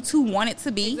you two want it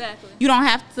to be. Exactly. You don't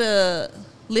have to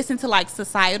listen to like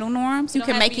societal norms. You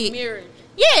can make it mirrored.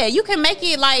 Yeah, you can make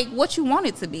it like what you want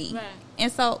it to be. Right.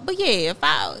 And so, but yeah, if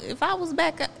I was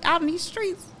back out in these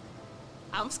streets,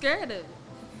 I'm scared of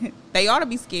it. They ought to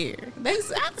be scared. I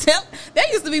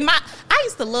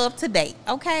used to love to date,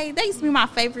 okay? They used to be my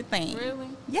favorite thing. Really?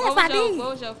 Yes, I did.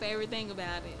 What was your favorite thing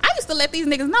about it? I used to let these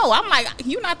niggas know. I'm like,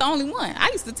 you're not the only one. I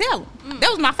used to tell them. That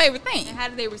was my favorite thing. And how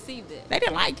did they receive that? They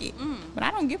didn't like it. But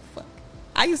I don't give a fuck.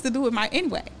 I used to do it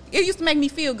anyway. It used to make me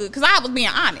feel good because I was being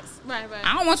honest. Right.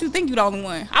 I don't want you to think you're the only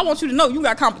one. I want you to know you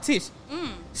got competition.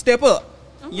 Step up.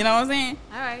 Mm-hmm. You know what I'm saying?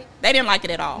 All right. They didn't like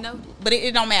it at all. No. But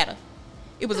it don't matter.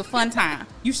 It was a fun time.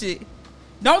 You should.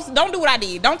 Don't do what I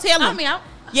did. Don't tell them.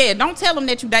 Don't tell them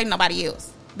that you dating nobody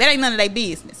else. That ain't none of their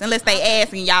business unless they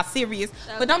asking y'all serious.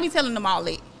 Okay. But don't be telling them all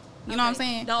that. You know what I'm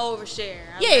saying? Don't overshare.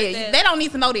 They don't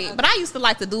need to know that. Okay. But I used to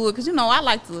like to do it because, you know, I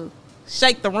like to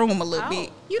shake the room a little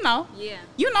bit. You know. Yeah.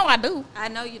 You know I do. I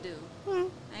know you do.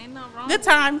 Ain't no wrong. Good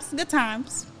times.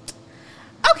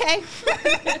 Okay.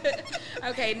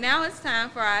 Okay, now it's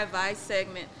time for our advice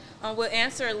segment. We'll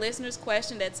answer a listener's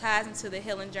question that ties into the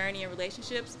healing journey and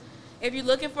relationships. If you're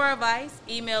looking for advice,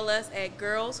 email us at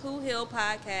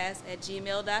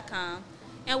girlswhohealpodcast@gmail.com,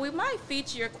 and we might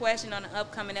feature your question on an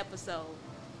upcoming episode.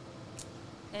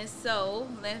 And so,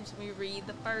 let me read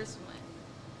the first one.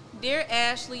 Dear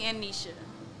Ashley and Nisha,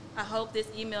 I hope this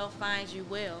email finds you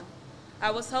well. I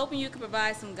was hoping you could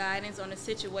provide some guidance on a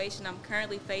situation I'm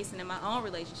currently facing in my own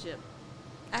relationship.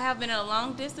 I have been in a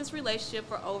long-distance relationship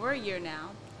for over a year now.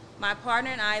 My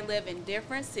partner and I live in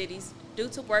different cities due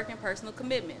to work and personal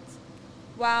commitments.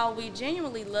 While we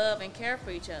genuinely love and care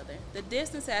for each other, the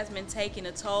distance has been taking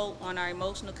a toll on our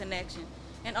emotional connection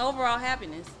and overall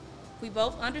happiness. We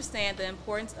both understand the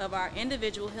importance of our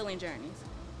individual healing journeys,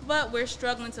 but we're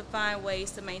struggling to find ways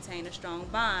to maintain a strong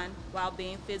bond while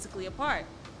being physically apart.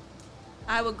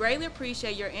 I would greatly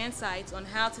appreciate your insights on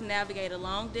how to navigate a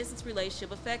long-distance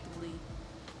relationship effectively.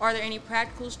 Are there any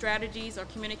practical strategies or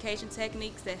communication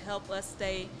techniques that help us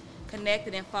stay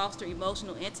connected and foster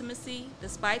emotional intimacy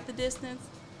despite the distance?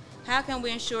 How can we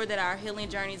ensure that our healing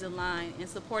journeys align and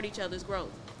support each other's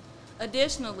growth?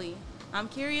 Additionally, I'm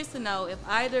curious to know if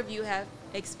either of you have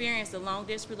experienced a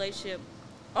long-distance relationship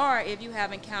or if you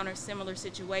have encountered similar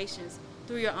situations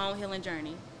through your own healing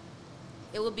journey.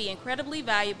 It would be incredibly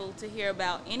valuable to hear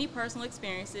about any personal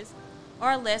experiences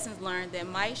or lessons learned that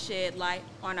might shed light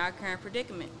on our current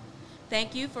predicament.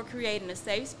 Thank you for creating a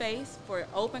safe space for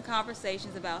open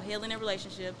conversations about healing and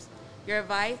relationships. Your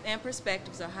advice and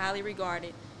perspectives are highly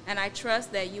regarded, and I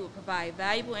trust that you will provide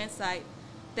valuable insight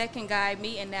that can guide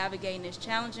me in navigating this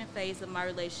challenging phase of my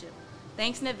relationship.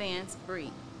 Thanks in advance,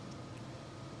 Bree.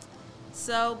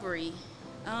 So, Bree,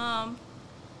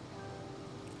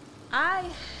 I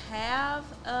have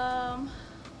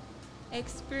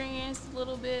experienced a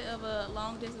little bit of a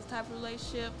long distance type of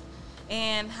relationship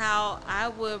and how I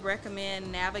would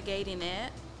recommend navigating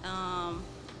that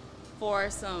for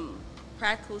some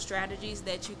practical strategies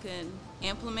that you can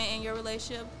implement in your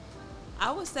relationship.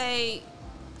 I would say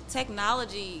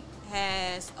technology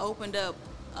has opened up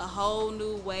a whole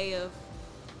new way of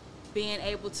being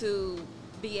able to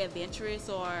be adventurous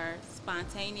or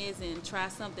spontaneous and try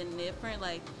something different,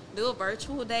 like do a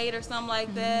virtual date or something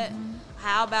like that.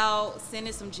 How about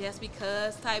sending some just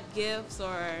because type gifts,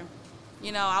 or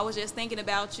you know, I was just thinking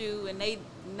about you and they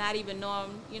not even know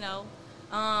them, you know.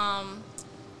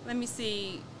 Let me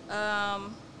see,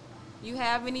 you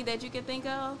have any that you can think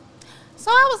of? So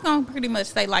I was going to pretty much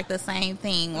say like the same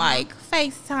thing, like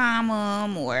FaceTime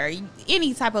them or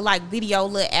any type of like video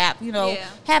little app, you know,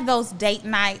 have those date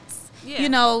nights. You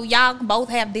know, y'all both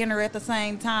have dinner at the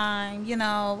same time, you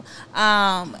know.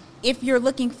 If you're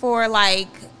looking for like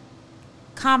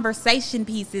conversation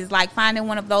pieces, like finding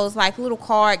one of those like little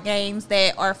card games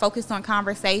that are focused on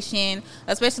conversation,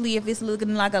 especially if it's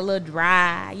looking like a little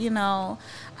dry, you know.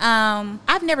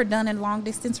 I've never done a long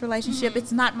distance relationship.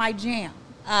 It's not my jam.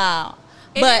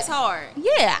 But it's hard.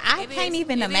 Yeah, I can't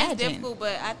even imagine. It is difficult,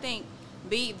 but I think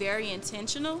be very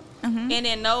intentional and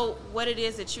then know what it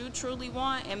is that you truly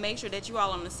want and make sure that you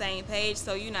all on the same page,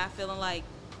 so you're not feeling like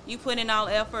you put in all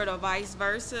effort or vice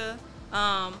versa.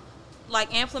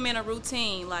 Like implement a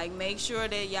routine, like make sure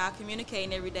that y'all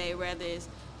communicating every day, whether it's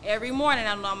every morning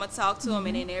I know I'm gonna talk to them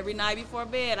and then every night before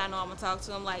bed I know I'm gonna talk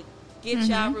to them. Like get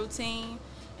y'all routine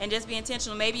and just be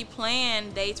intentional. Maybe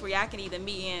plan dates where y'all can either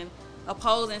meet in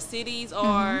opposing cities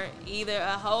or either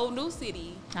a whole new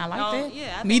city. I like that.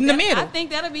 Yeah, meet in the middle. I think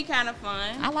that'll be kind of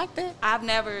fun. I like that. I've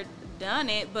never done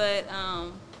it, but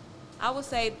I would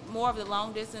say more of the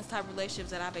long distance type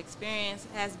relationships that I've experienced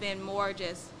has been more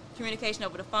just communication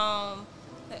over the phone.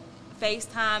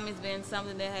 FaceTime has been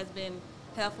something that has been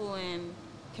helpful in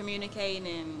communicating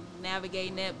and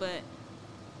navigating that, but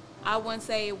I wouldn't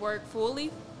say it worked fully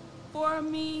for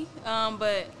me,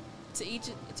 but to each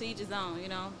his own, you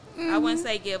know. I wouldn't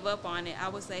say give up on it. I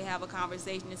would say have a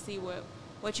conversation to see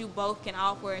what you both can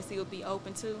offer and see what be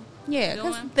open to. Yeah,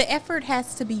 because the effort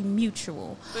has to be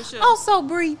mutual. For sure. Also,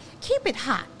 Bree, keep it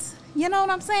hot. You know what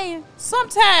I'm saying?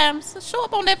 Sometimes show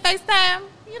up on that FaceTime,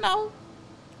 you know,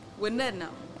 with nothing on.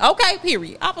 Okay,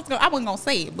 period. I wasn't gonna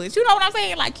say it, but you know what I'm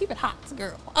saying? Like, keep it hot,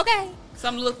 girl. Okay.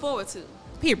 Something to look forward to.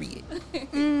 Period.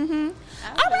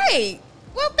 All right.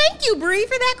 Well, thank you, Bree,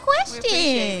 for that We question.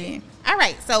 appreciate it. All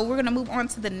right, so we're going to move on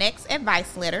to the next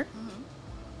advice letter.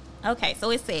 Okay,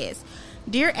 so it says,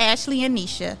 Dear Ashley and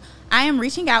Nisha, I am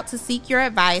reaching out to seek your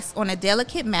advice on a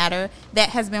delicate matter that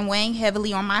has been weighing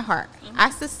heavily on my heart.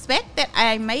 I suspect that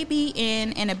I may be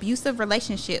in an abusive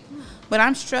relationship, but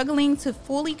I'm struggling to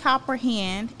fully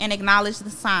comprehend and acknowledge the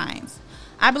signs.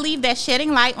 I believe that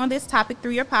shedding light on this topic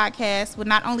through your podcast would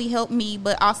not only help me,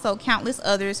 but also countless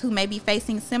others who may be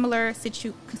facing similar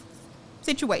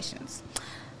situations.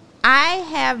 I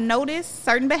have noticed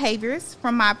certain behaviors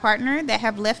from my partner that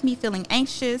have left me feeling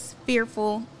anxious,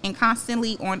 fearful, and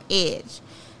constantly on edge.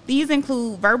 These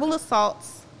include verbal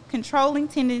assaults, controlling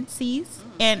tendencies,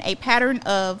 and a pattern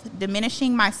of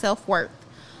diminishing my self-worth.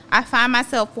 I find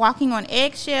myself walking on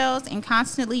eggshells and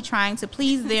constantly trying to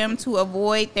please them to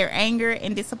avoid their anger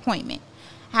and disappointment.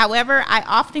 However, I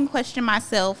often question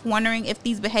myself, wondering if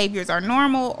these behaviors are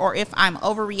normal or if I'm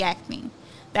overreacting.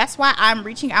 That's why I'm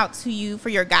reaching out to you for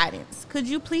your guidance. Could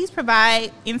you please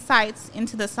provide insights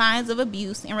into the signs of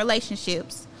abuse in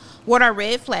relationships? What are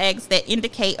red flags that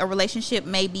indicate a relationship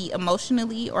may be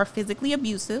emotionally or physically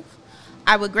abusive?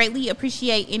 I would greatly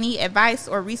appreciate any advice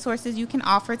or resources you can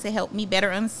offer to help me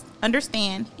better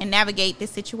understand and navigate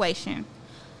this situation.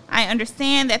 I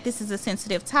understand that this is a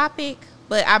sensitive topic,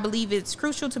 but I believe it's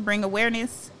crucial to bring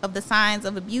awareness of the signs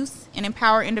of abuse and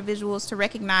empower individuals to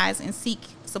recognize and seek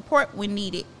support when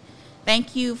needed.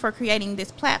 Thank you for creating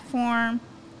this platform.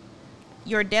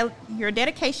 Your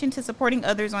dedication to supporting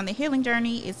others on the healing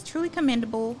journey is truly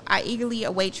commendable. I eagerly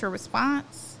await your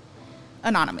response.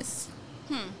 Anonymous.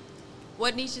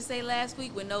 What Nisha say last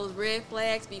week when those red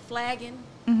flags be flagging?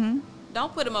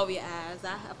 Don't put them over your eyes.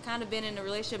 I've kind of been in a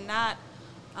relationship, not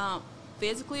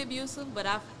physically abusive, but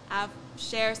I've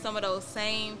shared some of those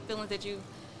same feelings that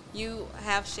you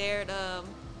have shared,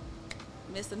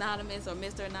 Miss Anonymous or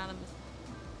Mr. Anonymous.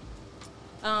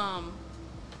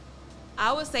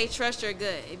 I would say trust your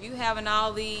gut. If you having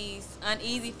all these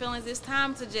uneasy feelings, it's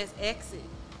time to just exit.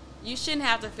 You shouldn't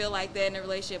have to feel like that in a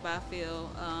relationship, I feel.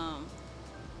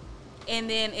 And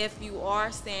then if you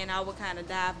are staying, I would kind of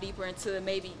dive deeper into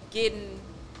maybe getting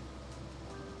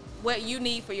what you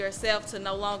need for yourself to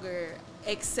no longer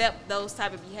accept those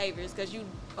type of behaviors, because you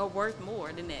are worth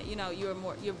more than that. You know,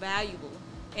 you're valuable,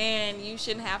 and you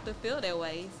shouldn't have to feel that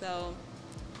way. So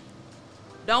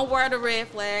don't wear the red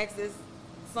flags, this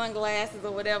sunglasses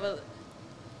or whatever.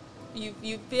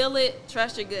 You feel it,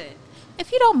 trust your gut.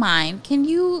 If you don't mind, can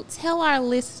you tell our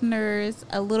listeners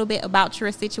a little bit about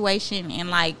your situation and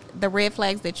like the red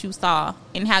flags that you saw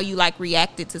and how you like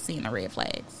reacted to seeing the red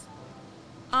flags?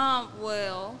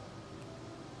 Well,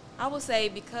 I would say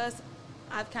because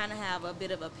I kind of have a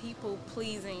bit of a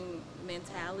people-pleasing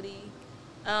mentality,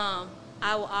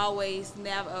 I will always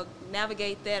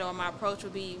navigate that, or my approach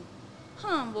would be,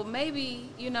 well, maybe,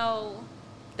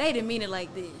 they didn't mean it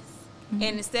like this.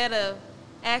 And instead of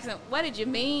asking, what did you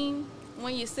mean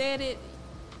when you said it,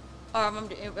 or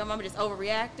am I just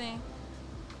overreacting,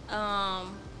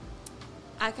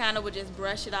 I kind of would just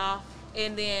brush it off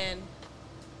and then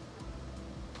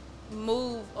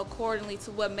move accordingly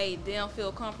to what made them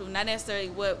feel comfortable, not necessarily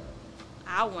what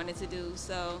I wanted to do.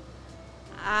 So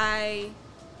I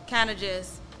kind of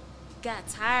just got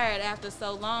tired after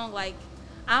so long. Like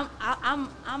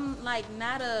I'm like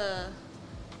not a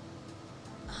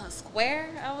square,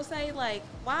 I would say. Like,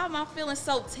 why am I feeling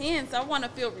so tense? I want to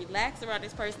feel relaxed around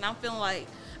this person. I'm feeling like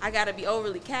I got to be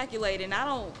overly calculated, and I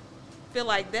don't feel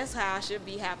like that's how I should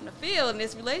be having to feel in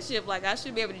this relationship. Like, I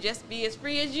should be able to just be as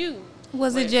free as you.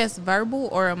 Was it just verbal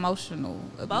or emotional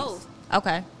abuse? Both.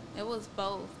 Okay. It was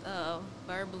both,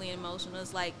 verbally and emotional.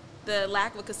 It's like the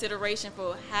lack of consideration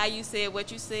for how you said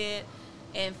what you said.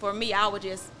 And for me, I would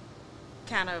just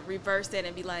kind of reverse that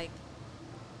and be like,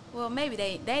 well, maybe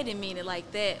they didn't mean it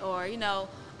like that. Or, I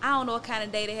don't know what kind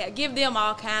of day they had. Give them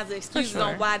all kinds of excuses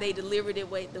on why they delivered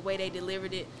it the way they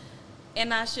delivered it.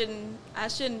 And I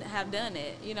shouldn't have done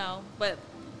it, But,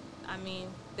 I mean,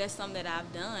 that's something that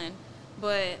I've done.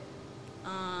 But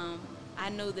I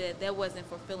knew that wasn't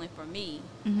fulfilling for me.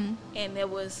 And that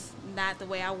was not the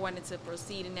way I wanted to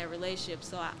proceed in that relationship.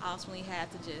 So I ultimately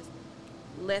had to just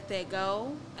let that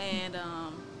go. And,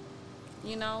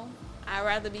 I'd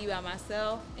rather be by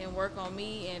myself and work on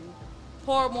me and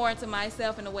pour more into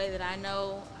myself in a way that I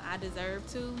know I deserve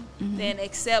to than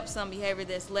accept some behavior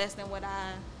that's less than what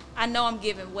I know I'm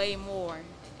giving way more,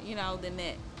 than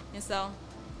that. And so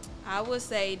I would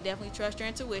say definitely trust your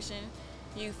intuition.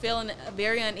 You feeling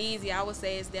very uneasy, I would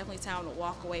say it's definitely time to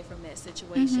walk away from that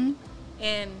situation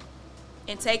and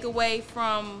take away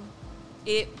from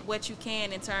it what you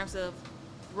can in terms of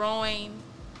growing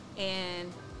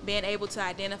and being able to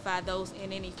identify those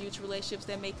in any future relationships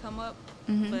that may come up.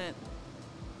 But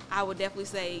I would definitely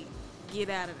say get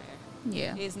out of there.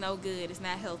 Yeah. It's no good. It's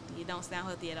not healthy. It don't sound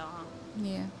healthy at all.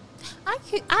 Yeah.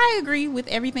 I agree with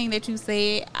everything that you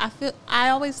said. I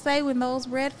always say when those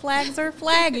red flags are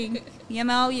flagging, you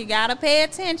know, you gotta pay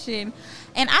attention.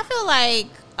 And I feel like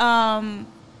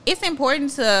it's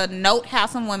important to note how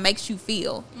someone makes you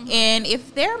feel. And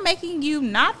if they're making you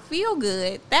not feel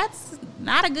good, that's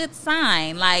not a good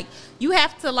sign. Like, you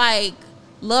have to like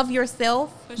love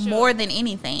yourself more than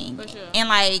anything. For sure. And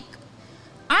like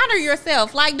honor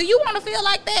yourself. Like, do you want to feel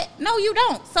like that? No, you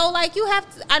don't. So like, you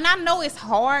have to, and I know it's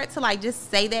hard to like just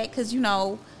say that, because you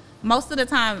know most of the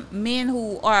time men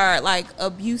who are like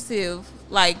abusive,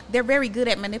 like they're very good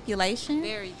at manipulation.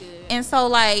 Very good. And so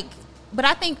like, but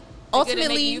I think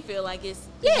ultimately make you feel like it's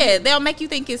they'll make you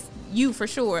think it's you for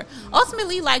sure.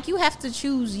 Ultimately, like, you have to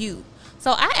choose you.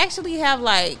 So I actually have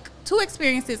like 2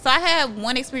 experiences. So I had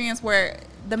one experience where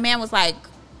the man was like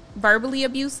verbally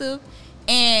abusive,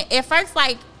 and at first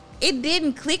like it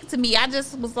didn't click to me. I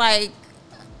just was like,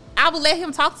 I would let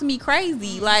him talk to me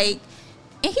crazy, like,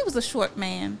 and he was a short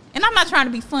man, and I'm not trying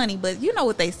to be funny, but you know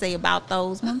what they say about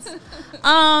those ones.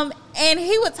 And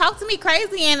he would talk to me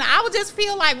crazy, and I would just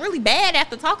feel like really bad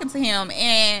after talking to him.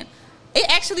 And it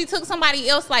actually took somebody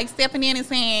else like stepping in and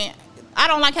saying, I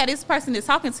don't like how this person is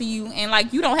talking to you, and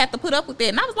like, you don't have to put up with it.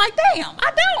 And I was like, damn,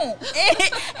 I don't.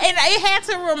 And it had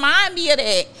to remind me of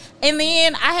that. And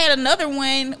then I had another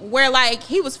one where like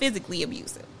he was physically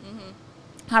abusive.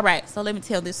 All right, so let me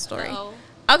tell this story. Uh-oh.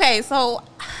 Okay, so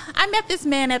I met this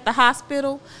man at the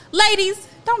hospital. Ladies,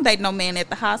 don't date no man at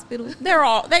the hospital.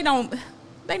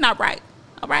 They not right.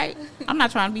 All right, I'm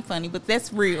not trying to be funny, but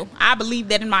that's real. I believe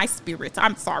that in my spirit.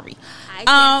 I'm sorry. I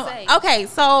can't say. Okay,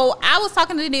 so I was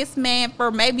talking to this man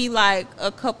for maybe like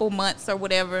a couple months or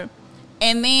whatever,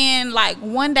 and then like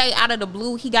one day out of the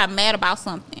blue, he got mad about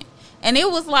something, and it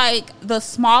was like the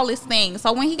smallest thing.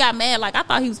 So when he got mad, like, I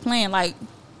thought he was playing, like,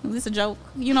 is this a joke?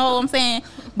 You know what I'm saying?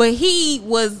 But he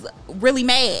was really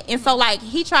mad, and so like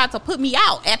he tried to put me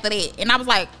out after that, and I was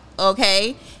like,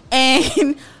 okay.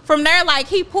 And from there, like,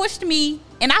 he pushed me,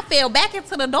 and I fell back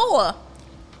into the door,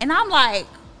 and I'm like,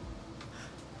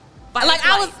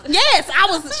 I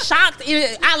was shocked.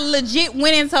 I legit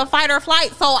went into fight or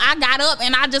flight. So I got up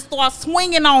and I just started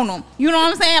swinging on him. You know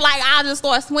what I'm saying? Like, I just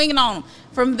started swinging on him.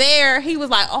 From there, he was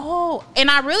like, oh, and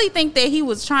I really think that he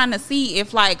was trying to see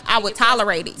if like I would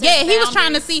tolerate it. Yeah, he was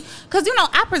trying to see, because you know,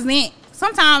 I present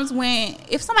sometimes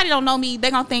if somebody don't know me,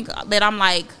 they're gonna think that I'm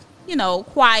like, you know,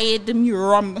 quiet,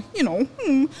 demure, I'm, you know,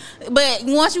 but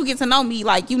once you get to know me,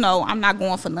 like, you know, I'm not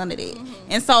going for none of that.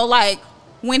 And so like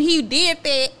when he did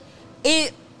that,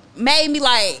 it made me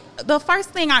like, the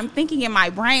first thing I'm thinking in my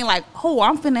brain, like, oh,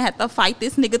 I'm finna have to fight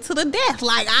this nigga to the death.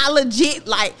 Like, I legit,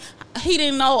 like, he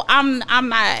didn't know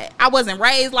I wasn't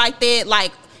raised like that.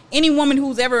 Like, any woman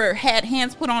who's ever had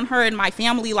hands put on her in my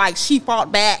family, like, she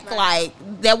fought back. Right.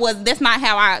 Like, that's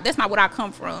not what I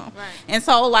come from. Right. And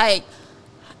so like,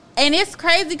 and it's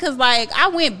crazy because like I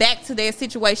went back to that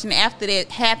situation after that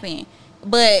happened,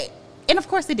 and of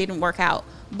course it didn't work out,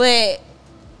 but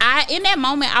in that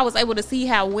moment, I was able to see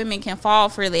how women can fall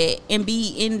for that and be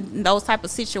in those type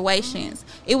of situations.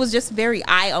 It was just very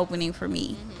eye-opening for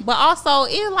me. But also,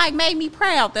 it like made me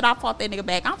proud that I fought that nigga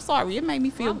back. I'm sorry. It made me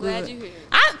feel good. Glad you here.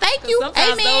 Thank you.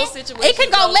 Amen. It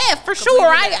can go left for sure.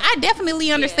 I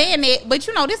definitely understand that. But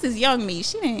you know, this is young me.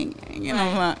 She didn't, you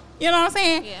know what I'm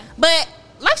saying? Yeah. But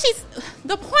like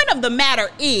the point of the matter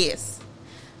is,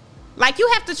 like, you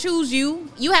have to choose you.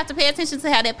 You have to pay attention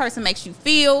to how that person makes you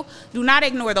feel. Do not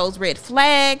ignore those red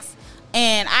flags.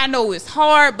 And I know it's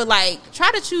hard, but like,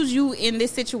 try to choose you in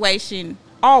this situation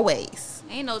always.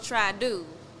 Ain't no try do.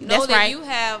 That's that right. You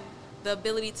have the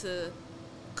ability to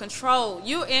control.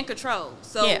 You're in control.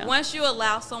 So once you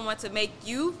allow someone to make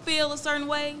you feel a certain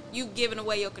way, you've given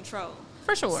away your control.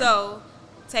 For sure. So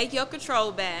take your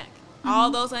control back. All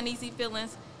those uneasy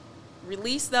feelings,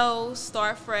 release those,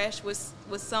 start fresh with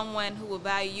someone who will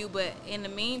value you. But in the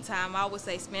meantime, I would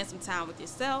say spend some time with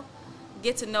yourself.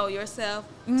 Get to know yourself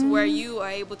to where you are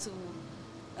able to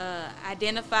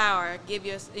identify or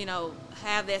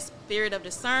have that spirit of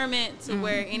discernment to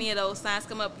where any of those signs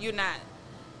come up, you're not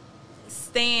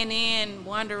staying in,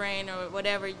 wondering or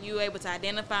whatever. You're able to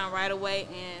identify them right away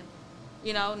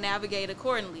and, navigate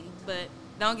accordingly. But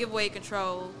don't give away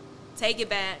control. Take it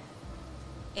back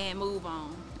and move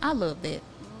on. I love that.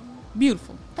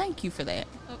 Beautiful. Thank you for that.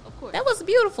 Of course. That was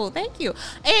beautiful. Thank you.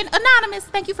 And Anonymous,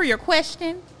 thank you for your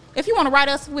question. If you want to write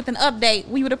us with an update,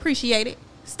 we would appreciate it.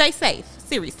 Stay safe.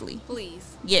 Seriously.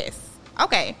 Please. Yes.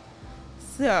 Okay.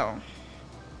 So,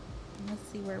 let's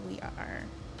see where we are.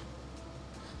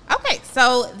 Okay,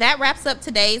 so that wraps up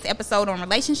today's episode on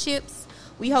relationships.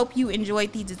 We hope you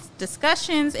enjoyed these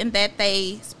discussions and that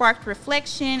they sparked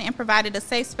reflection and provided a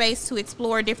safe space to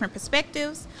explore different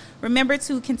perspectives. Remember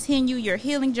to continue your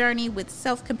healing journey with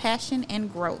self-compassion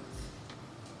and growth.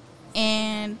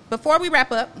 And before we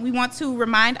wrap up, we want to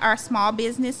remind our small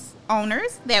business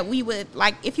owners that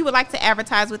if you would like to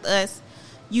advertise with us,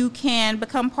 you can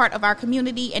become part of our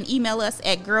community and email us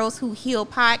at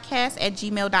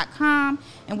girlswhohealpodcast@gmail.com.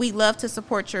 And we love to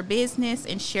support your business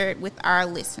and share it with our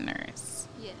listeners.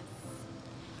 Yes.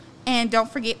 And don't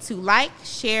forget to like,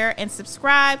 share, and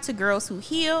subscribe to Girls Who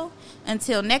Heal.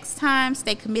 Until next time,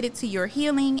 stay committed to your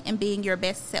healing and being your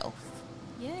best self.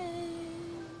 Yes.